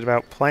ranted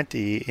about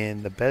plenty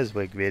in the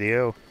BESWEC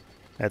video.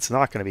 That's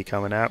not going to be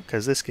coming out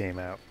because this came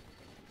out.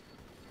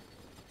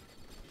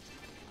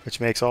 Which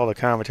makes all the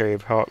commentary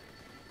about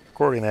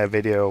recording that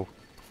video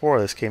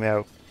before this came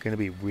out going to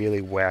be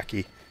really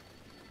wacky.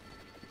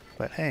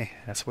 But hey,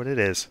 that's what it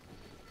is.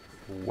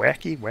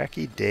 Wacky,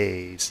 wacky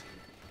days.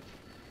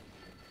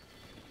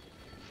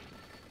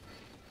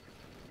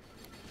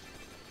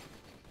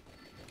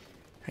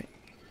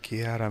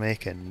 Gotta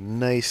make a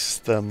nice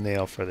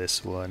thumbnail for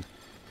this one.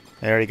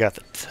 I already got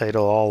the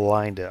title all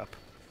lined up.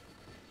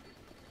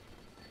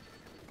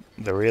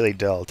 The really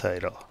dull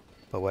title,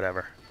 but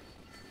whatever.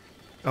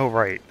 Oh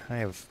right, I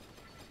have...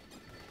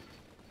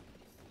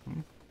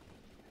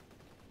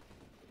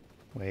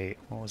 Wait,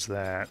 what was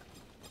that?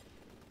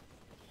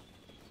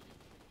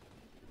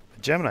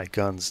 The Gemini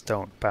guns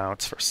don't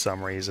bounce for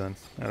some reason.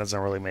 That doesn't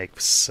really make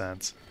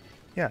sense.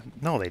 Yeah,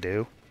 no they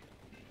do.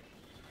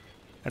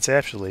 That's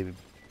actually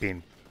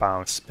being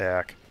bounced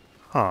back.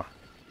 Huh.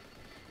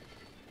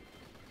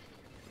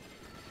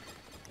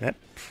 That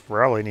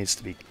probably needs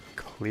to be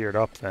cleared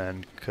up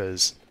then,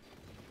 because...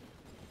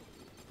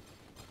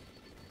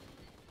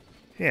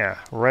 Yeah,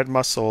 red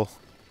muscle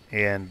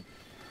and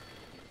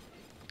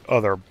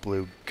other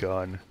blue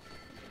gun.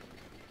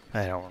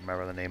 I don't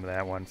remember the name of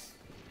that one.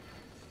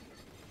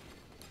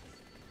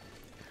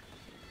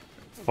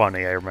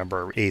 Funny, I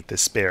remember Ate the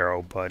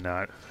Sparrow, but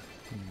not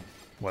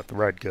what the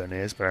red gun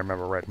is, but I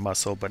remember red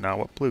muscle, but not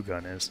what blue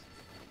gun is.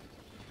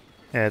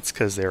 And it's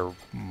because they're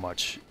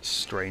much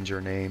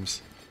stranger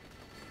names.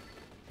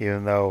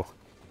 Even though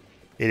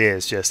it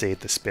is just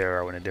Ate the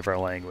Sparrow in a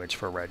different language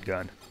for red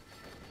gun.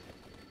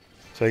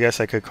 So I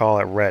guess I could call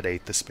it Red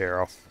Ate the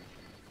Sparrow.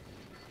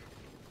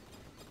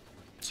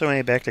 So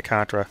anyway, back to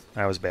Contra.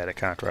 I was bad at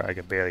Contra. I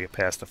could barely get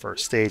past the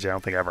first stage. I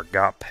don't think I ever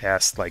got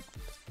past, like,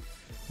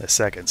 the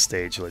second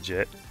stage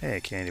legit.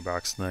 Hey, candy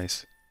box,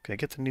 nice. Can I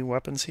get the new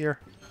weapons here?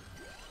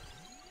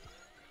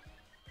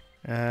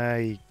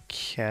 I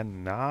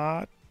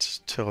cannot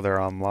till they're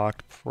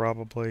unlocked,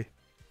 probably.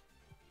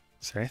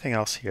 Is there anything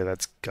else here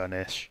that's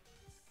gun-ish?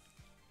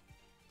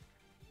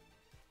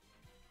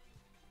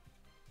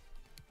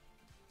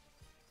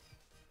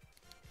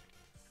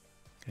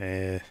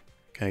 Can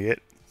I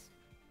get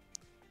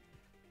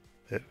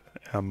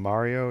a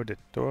Mario de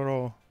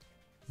Toro?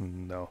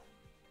 No.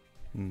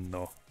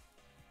 No.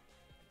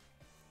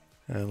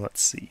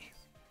 Let's see.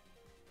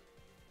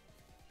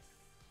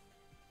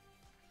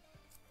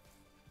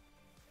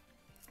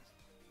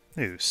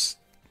 News.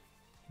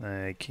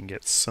 I can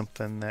get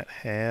something that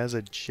has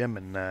a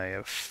Gemini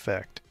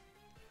effect.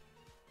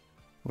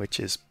 Which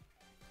is...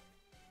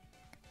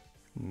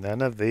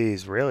 None of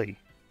these, really.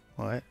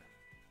 What?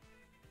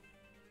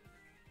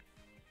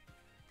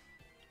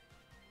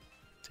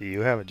 Do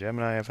you have a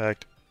Gemini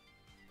effect?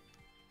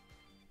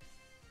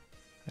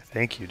 I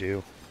think you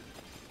do.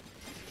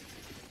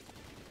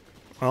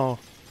 Well,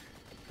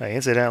 I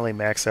incidentally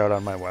maxed out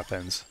on my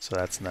weapons, so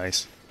that's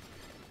nice.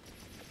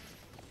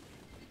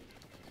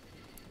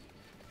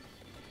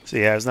 So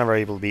yeah, I was never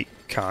able to beat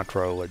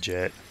Contra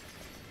legit.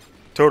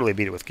 Totally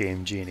beat it with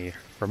Game Genie.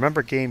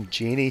 Remember Game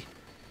Genie?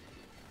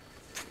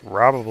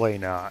 Probably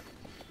not.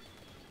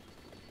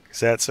 Because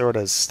that sort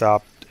of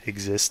stopped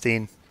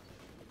existing,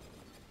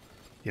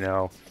 you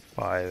know,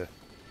 by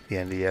the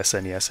end of the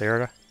SNES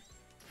era.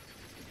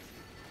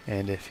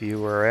 And if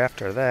you were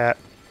after that,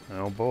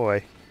 oh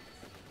boy,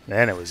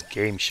 then it was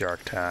Game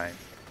Shark time.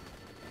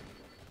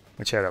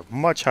 Which had a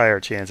much higher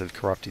chance of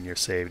corrupting your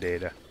save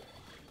data.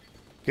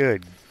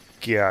 Good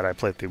God, I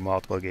played through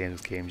multiple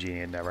games with Game Genie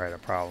and never had a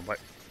problem, but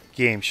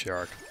Game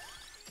Shark.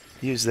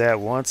 Use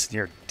that once and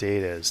your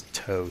data is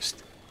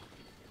toast.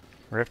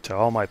 Rip to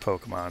all my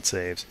Pokemon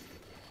saves.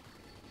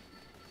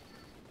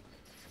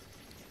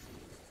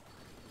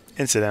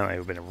 Incidentally,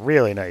 it would have been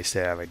really nice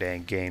to have a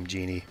dang Game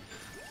Genie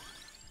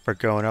for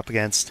going up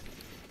against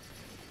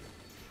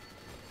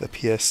the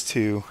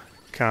PS2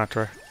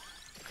 Contra.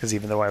 Because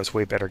even though I was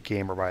way better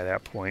gamer by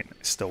that point,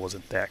 I still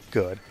wasn't that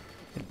good.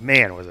 And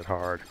man, was it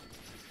hard.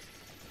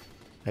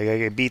 Like, I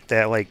could beat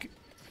that, like,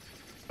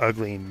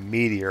 ugly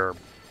meteor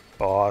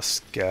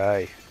boss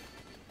guy.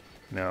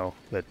 You know,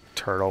 the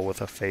turtle with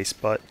a face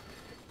butt.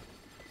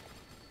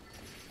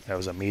 That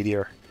was a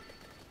meteor.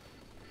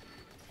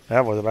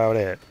 That was about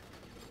it.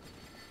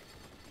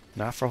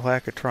 Not for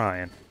lack of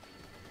trying.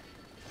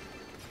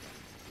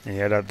 And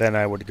yet then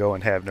I would go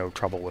and have no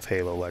trouble with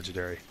Halo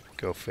Legendary.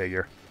 Go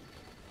figure.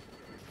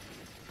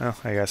 Well,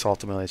 I guess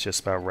ultimately it's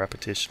just about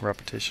repetition,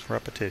 repetition,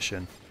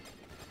 repetition.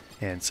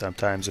 And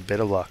sometimes a bit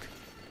of luck.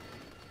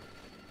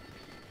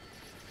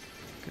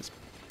 Because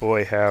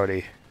boy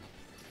howdy,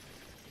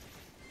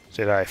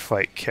 did I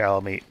fight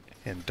Calamite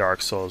in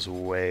Dark Souls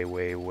way,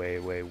 way, way,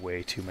 way,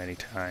 way too many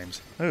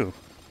times. Ooh.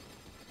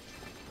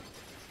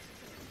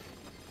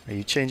 Are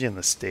you changing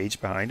the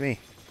stage behind me?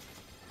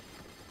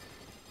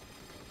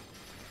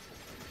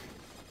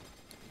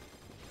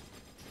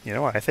 You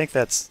know what? I think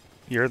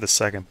you're the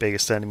second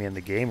biggest enemy in the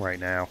game right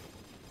now.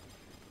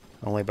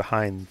 Only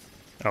behind...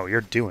 Oh, you're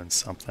doing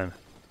something.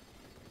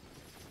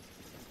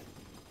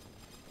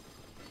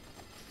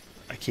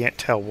 I can't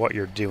tell what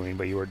you're doing,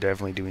 but you are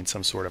definitely doing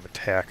some sort of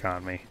attack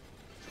on me.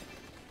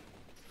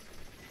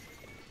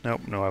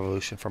 Nope, no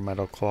evolution for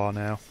Metal Claw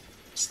now.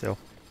 Still.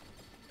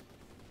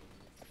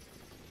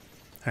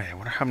 Alright, I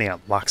wonder how many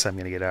unlocks I'm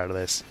going to get out of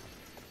this.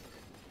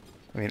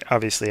 I mean,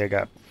 obviously I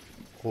got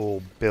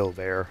old Bill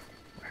there.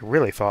 I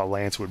really thought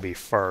Lance would be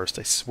first.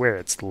 I swear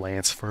it's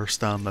Lance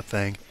first on the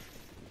thing.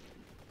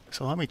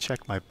 So let me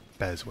check my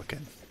BESWEC.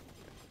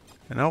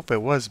 And nope,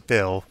 it was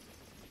Bill.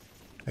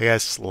 I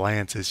guess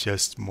Lance is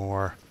just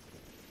more...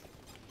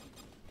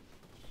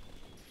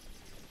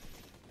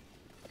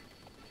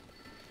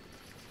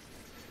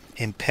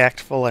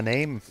 impactful a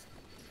name.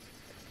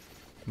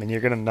 I mean,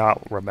 you're going to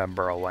not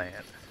remember a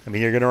Lance. I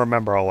mean, you're going to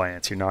remember a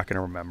Lance. You're not going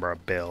to remember a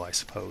Bill, I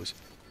suppose.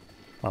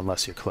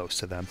 Unless you're close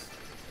to them.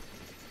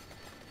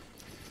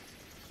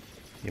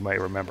 You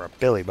might remember a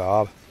Billy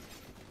Bob.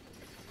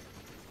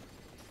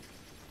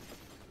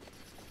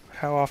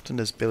 How often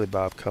does Billy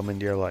Bob come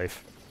into your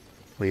life?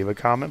 Leave a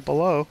comment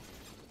below.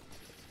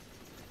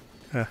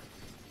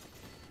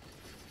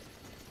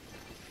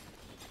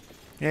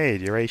 Yay,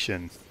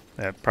 duration.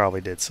 That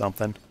probably did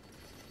something.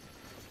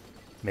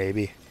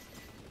 Maybe.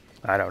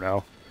 I don't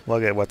know.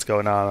 Look at what's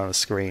going on the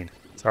screen.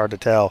 It's hard to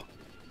tell.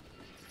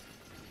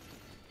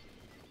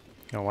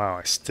 Oh wow,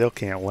 I still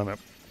can't limit.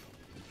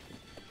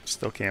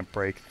 Still can't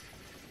break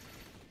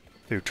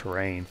through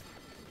terrain.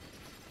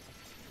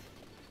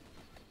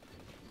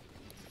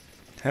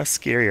 How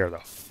scary are the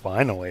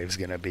final waves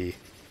gonna be?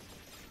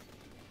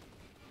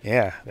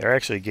 Yeah, they're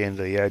actually getting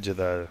to the edge of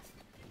the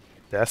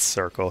death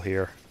circle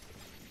here.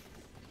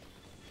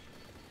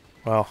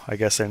 Well, I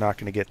guess they're not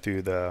gonna get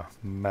through the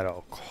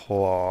Metal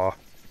Claw.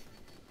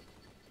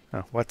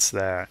 Oh, what's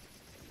that?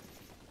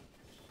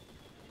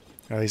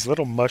 Are these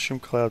little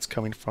mushroom clouds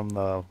coming from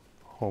the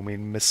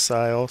homing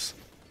missiles?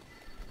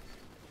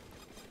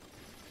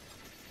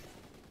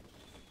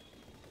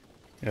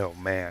 Oh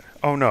man.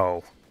 Oh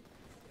no.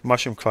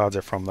 Mushroom clouds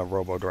are from the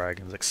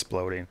Robo-Dragons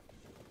exploding.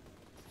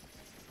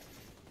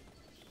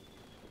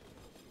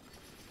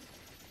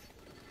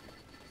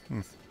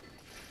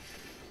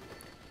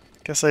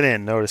 Guess I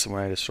didn't notice it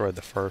when I destroyed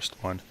the first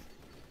one.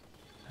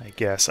 I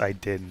guess I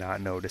did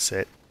not notice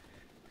it.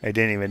 I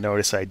didn't even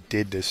notice I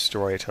did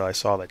destroy it till I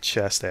saw the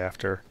chest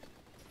after.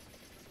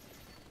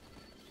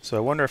 So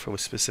I wonder if it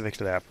was specific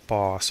to that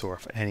boss or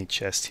if any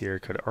chest here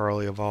could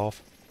early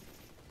evolve.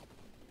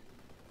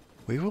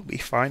 We will be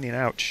finding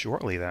out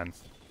shortly then.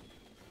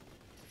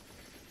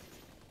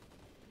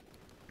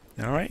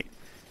 Alright,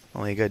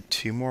 only got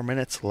 2 more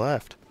minutes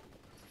left.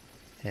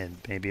 And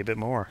maybe a bit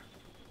more.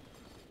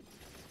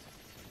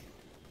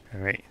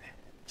 Alright,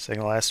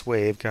 second to last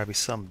wave, gotta be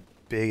something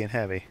big and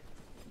heavy.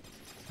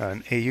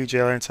 An AU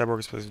jailer and cyborg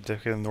is supposed to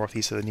be in the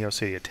northeast of the Neo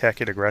City.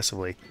 Attack it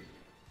aggressively.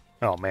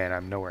 Oh man,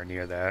 I'm nowhere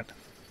near that.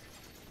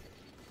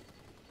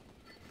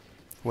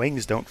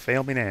 Wings, don't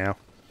fail me now.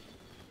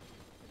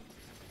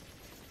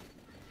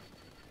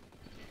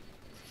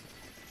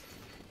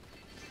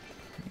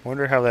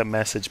 Wonder how that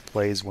message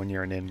plays when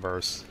you're in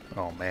inverse.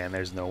 Oh man,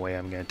 there's no way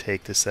I'm gonna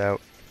take this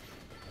out.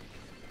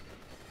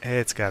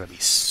 It's gotta be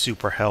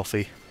super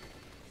healthy.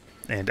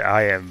 And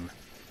I am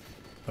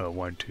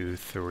 1, 2,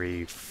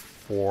 3,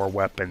 4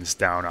 weapons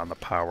down on the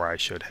power I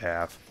should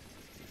have.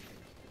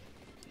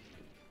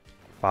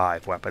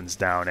 5 weapons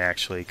down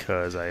actually,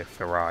 because I have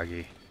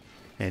Firagi.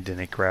 And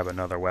didn't grab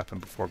another weapon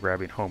before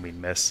grabbing homing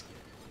miss.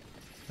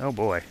 Oh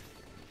boy.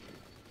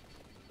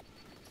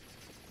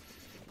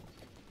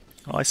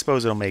 Well, I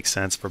suppose it'll make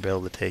sense for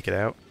Bill to take it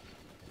out.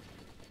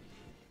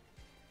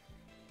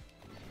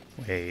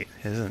 Wait,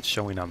 it isn't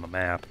showing on the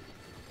map.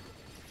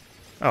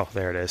 Oh,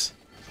 there it is.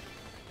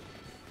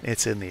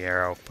 It's in the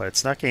arrow, but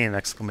it's not getting an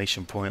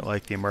exclamation point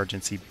like the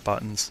emergency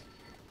buttons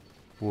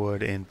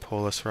would in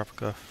Polis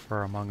Replica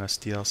for Among Us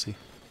DLC.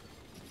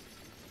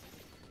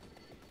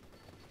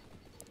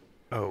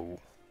 Oh.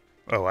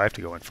 Oh, I have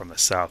to go in from the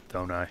south,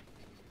 don't I?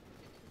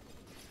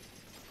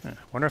 I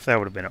wonder if that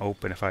would have been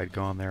open if I had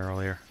gone there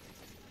earlier.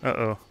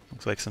 Uh-oh.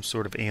 Looks like some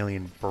sort of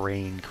alien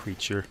brain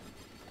creature.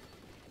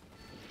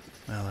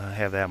 Well, I don't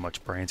have that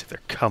much brains if they're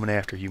coming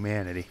after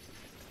humanity.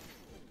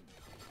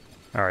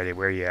 Alrighty,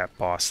 where you at,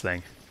 boss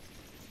thing?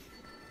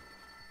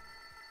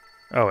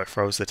 Oh, it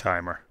froze the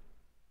timer.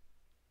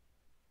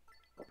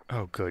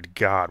 Oh, good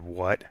God,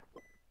 what?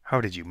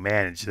 How did you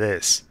manage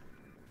this?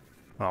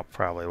 Well,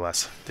 probably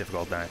less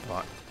difficult than I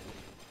thought.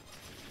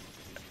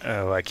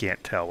 Oh, I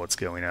can't tell what's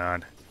going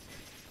on.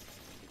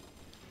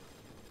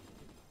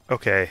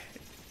 Okay.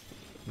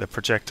 The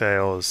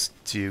projectiles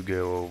do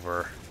go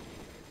over.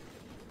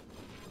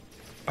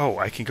 Oh,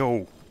 I can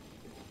go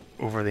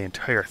over the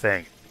entire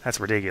thing. That's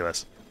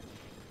ridiculous.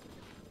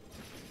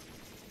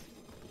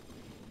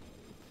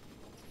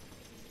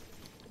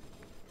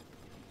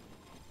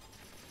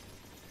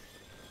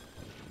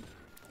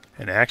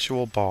 An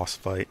actual boss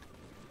fight.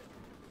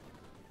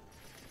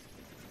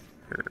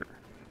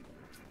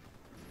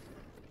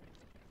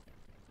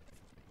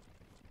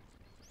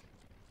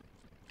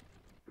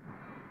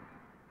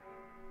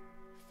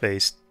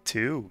 Phase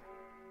 2.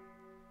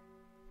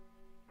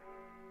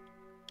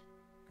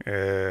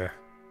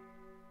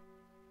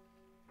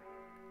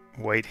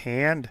 White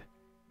hand?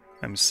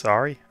 I'm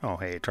sorry. Oh,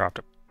 hey, it dropped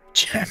a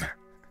gem.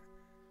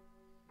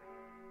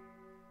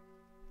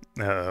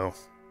 Uh-oh.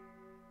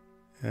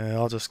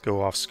 I'll just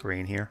go off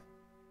screen here.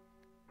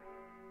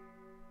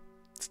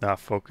 It's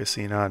not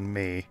focusing on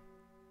me.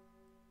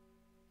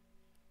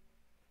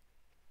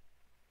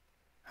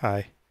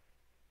 Hi.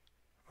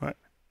 What?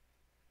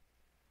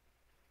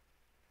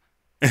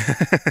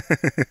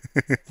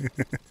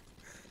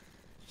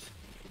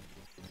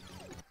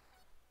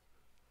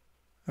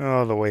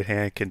 Oh, the white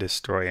hand can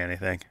destroy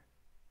anything.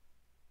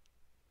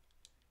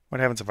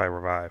 What happens if I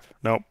revive?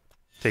 Nope.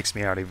 Takes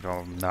me out even though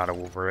I'm not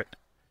over it.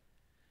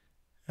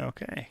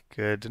 Okay,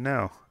 good to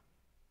know.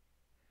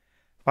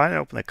 Find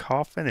and open the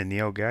coffin in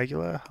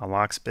Neo-Galula,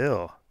 unlocks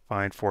Bill.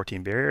 Find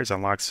 14 barriers,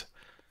 unlocks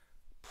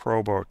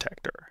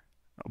Probotector.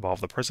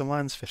 Evolve the Prism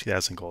Lens,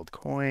 50,000 gold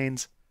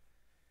coins.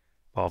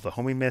 Evolve the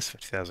Homing Mist,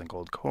 50,000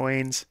 gold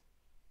coins.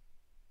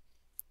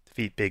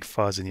 Defeat Big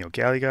Fuzz in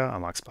Neo-Galula,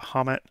 unlocks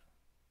Bahamut.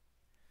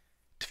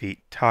 Defeat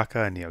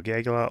Taka in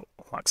Neo-Galula,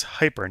 unlocks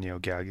Hyper in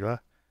Neo-Galula.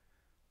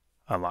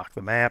 Unlock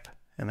the map,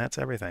 and that's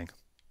everything.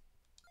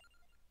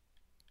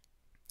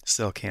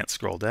 Still can't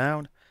scroll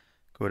down.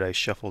 Go Dice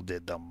Shuffle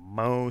did the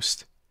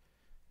most.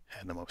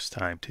 Had the most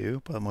time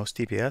too, but the most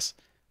DPS.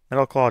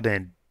 Metal Claw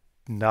did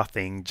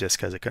nothing just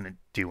because it couldn't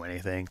do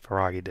anything.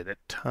 Faragi did a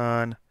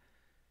ton.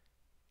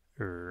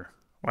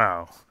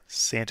 Wow,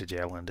 Santa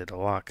Javelin did a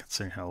lot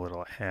considering how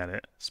little I had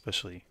it,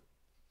 especially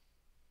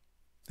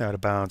out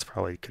of bounds.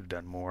 Probably could have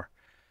done more.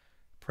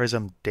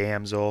 Prism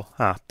Damsel,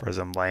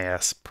 Prism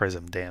Last,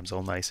 Prism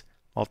Damsel, nice.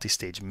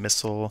 Multi-stage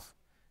Missile.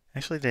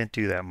 Actually didn't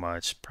do that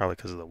much, probably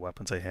because of the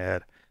weapons I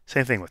had.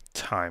 Same thing with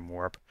Time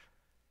Warp.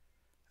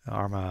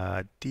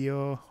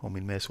 Armadillo,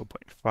 Homing Mist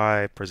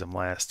 1.5, Prism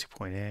Last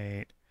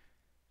 2.8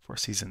 for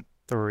Season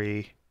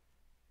 3.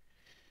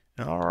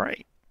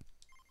 Alright.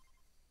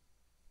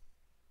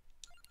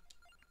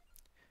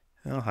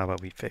 Well, how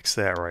about we fix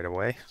that right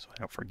away so I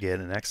don't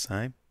forget it next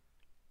time.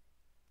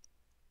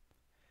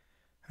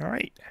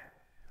 Alright.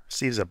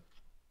 Receives a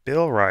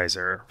Bill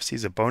Riser.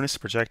 Receives a bonus to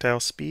projectile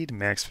speed,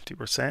 max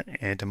 50%,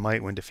 and to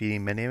might when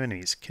defeating many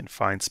enemies. Can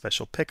find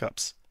special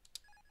pickups.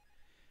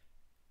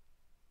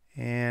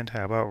 And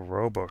how about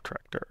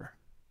Robotractor?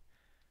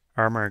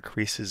 Armor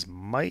increases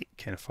might,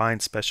 can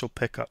find special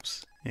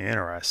pickups.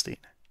 Interesting.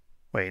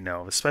 Wait,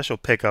 no, the special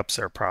pickups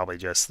are probably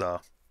just the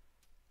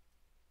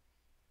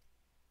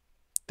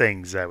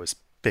things I was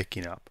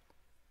picking up.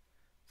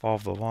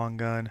 Evolve the long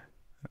gun.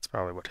 That's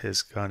probably what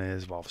his gun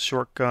is. Evolve the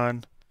short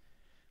gun.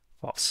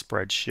 Evolve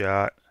spread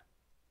shot.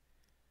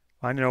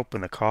 Find and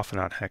open the coffin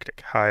on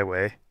Hectic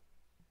Highway.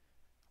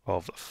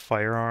 Evolve the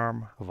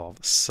firearm. Evolve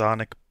the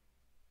sonic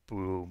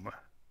boom.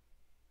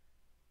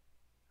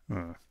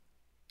 And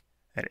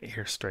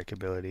airstrike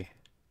ability.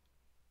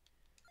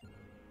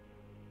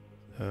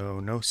 Oh,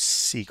 no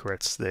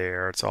secrets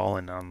there. It's all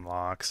in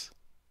unlocks.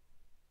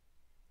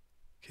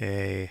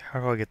 Okay,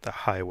 how do I get the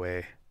highway?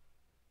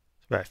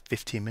 It's about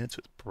 15 minutes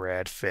with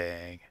Brad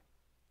Fang.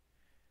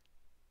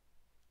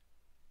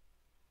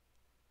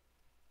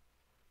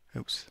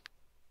 Oops.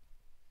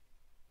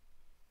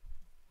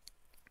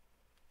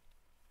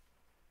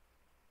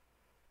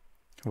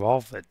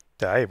 Evolve the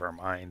diver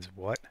mines.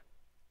 What?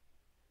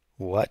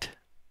 What?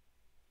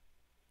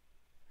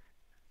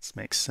 This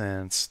makes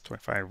sense.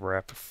 25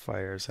 rapid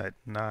fires at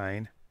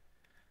 9.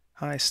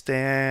 Hi,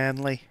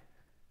 Stanley.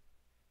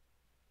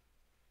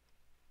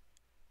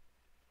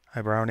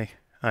 Hi, Brownie.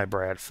 Hi,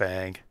 Brad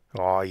Fang.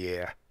 Aw,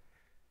 yeah.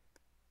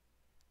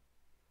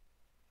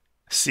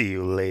 See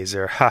you,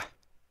 laser. Ha!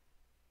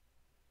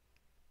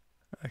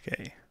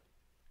 Okay.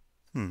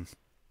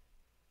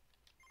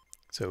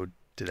 So,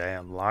 did I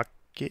unlock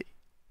it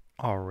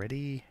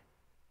already?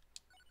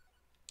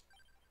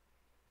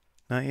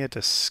 Not yet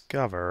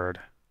discovered.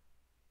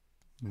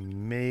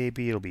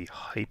 Maybe it'll be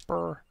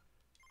hyper?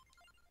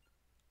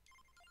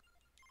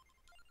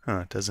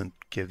 It doesn't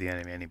give the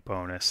enemy any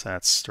bonus.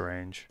 That's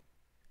strange.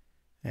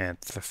 And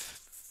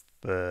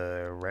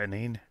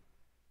threatening.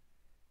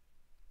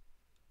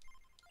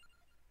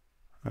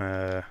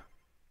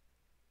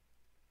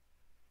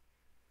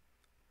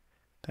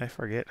 Did I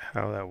forget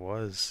how that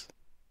was?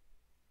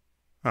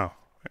 Oh,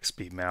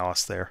 XP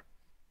Malice there.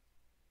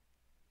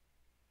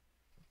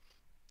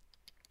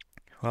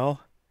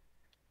 Well,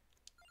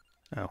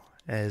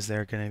 is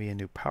there going to be a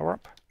new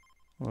power-up?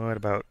 What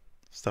about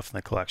stuff in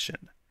the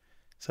collection?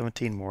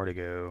 17 more to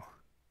go.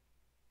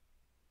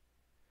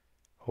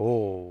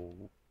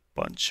 Whole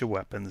bunch of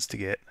weapons to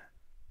get.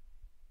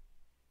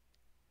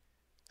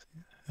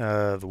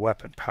 The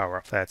weapon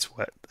power-up, that's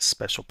what the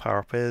special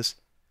power-up is.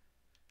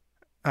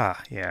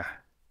 Yeah.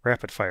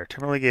 Rapid fire.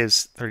 Temporarily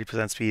gives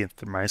 30% speed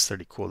and minus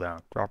 30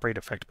 cooldown. Drop rate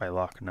affected by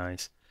lock.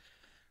 Nice.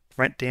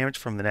 Prevent damage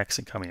from the next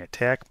incoming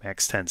attack.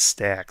 Max 10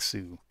 stacks.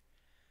 Ooh.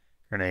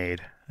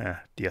 Grenade.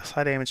 Deals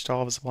high damage to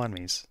all visible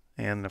enemies.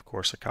 And, of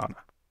course, Arcana.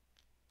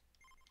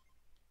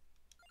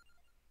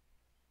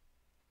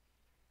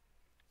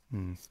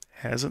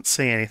 Hasn't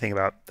said anything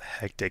about the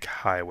Hectic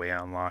Highway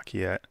unlock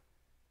yet.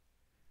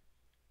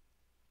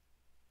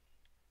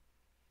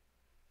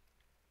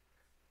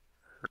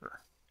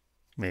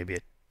 Maybe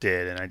it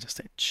did and I just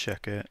didn't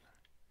check it.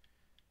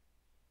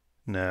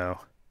 No.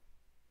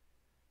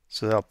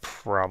 So they'll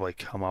probably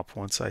come up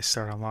once I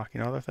start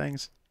unlocking other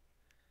things.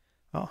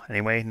 Well,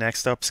 anyway,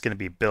 next up is going to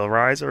be Bill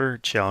Riser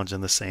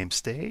challenging the same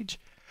stage.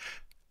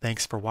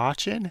 Thanks for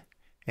watching,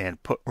 and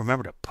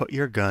remember to put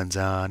your guns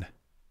on.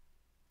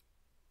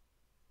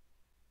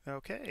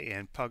 Okay,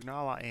 and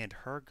Pugnala and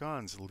her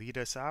guns lead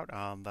us out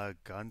on the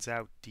Guns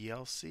Out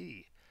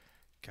DLC.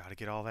 Gotta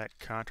get all that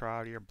Contra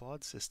out of your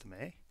blood system,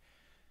 eh?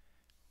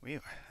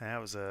 That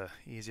was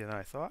easier than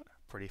I thought.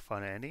 Pretty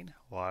fun ending.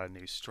 A lot of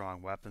new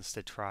strong weapons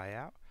to try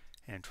out,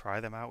 and try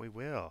them out we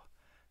will.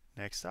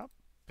 Next up,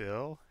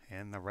 Bill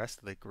and the rest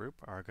of the group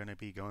are going to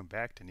be going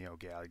back to Neo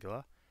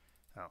Galuga.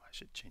 Oh, I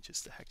should change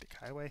this to Hectic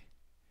Highway.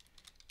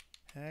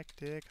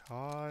 Hectic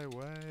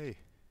Highway.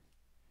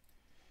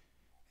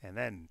 And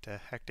then the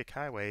Hectic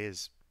Highway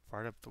is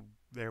part of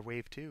their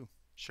wave 2.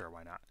 Sure,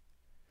 why not?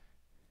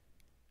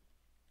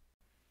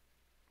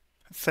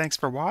 Thanks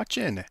for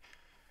watching.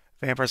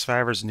 Vampire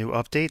Survivors' new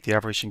update, the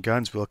Operation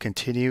Guns, will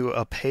continue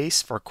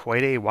apace for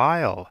quite a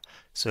while.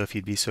 So if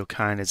you'd be so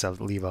kind as to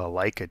leave a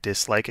like, a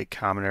dislike, a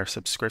comment, or a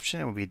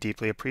subscription, it would be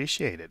deeply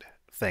appreciated.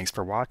 Thanks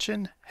for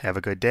watching, have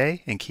a good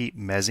day, and keep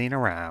mezzying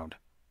around.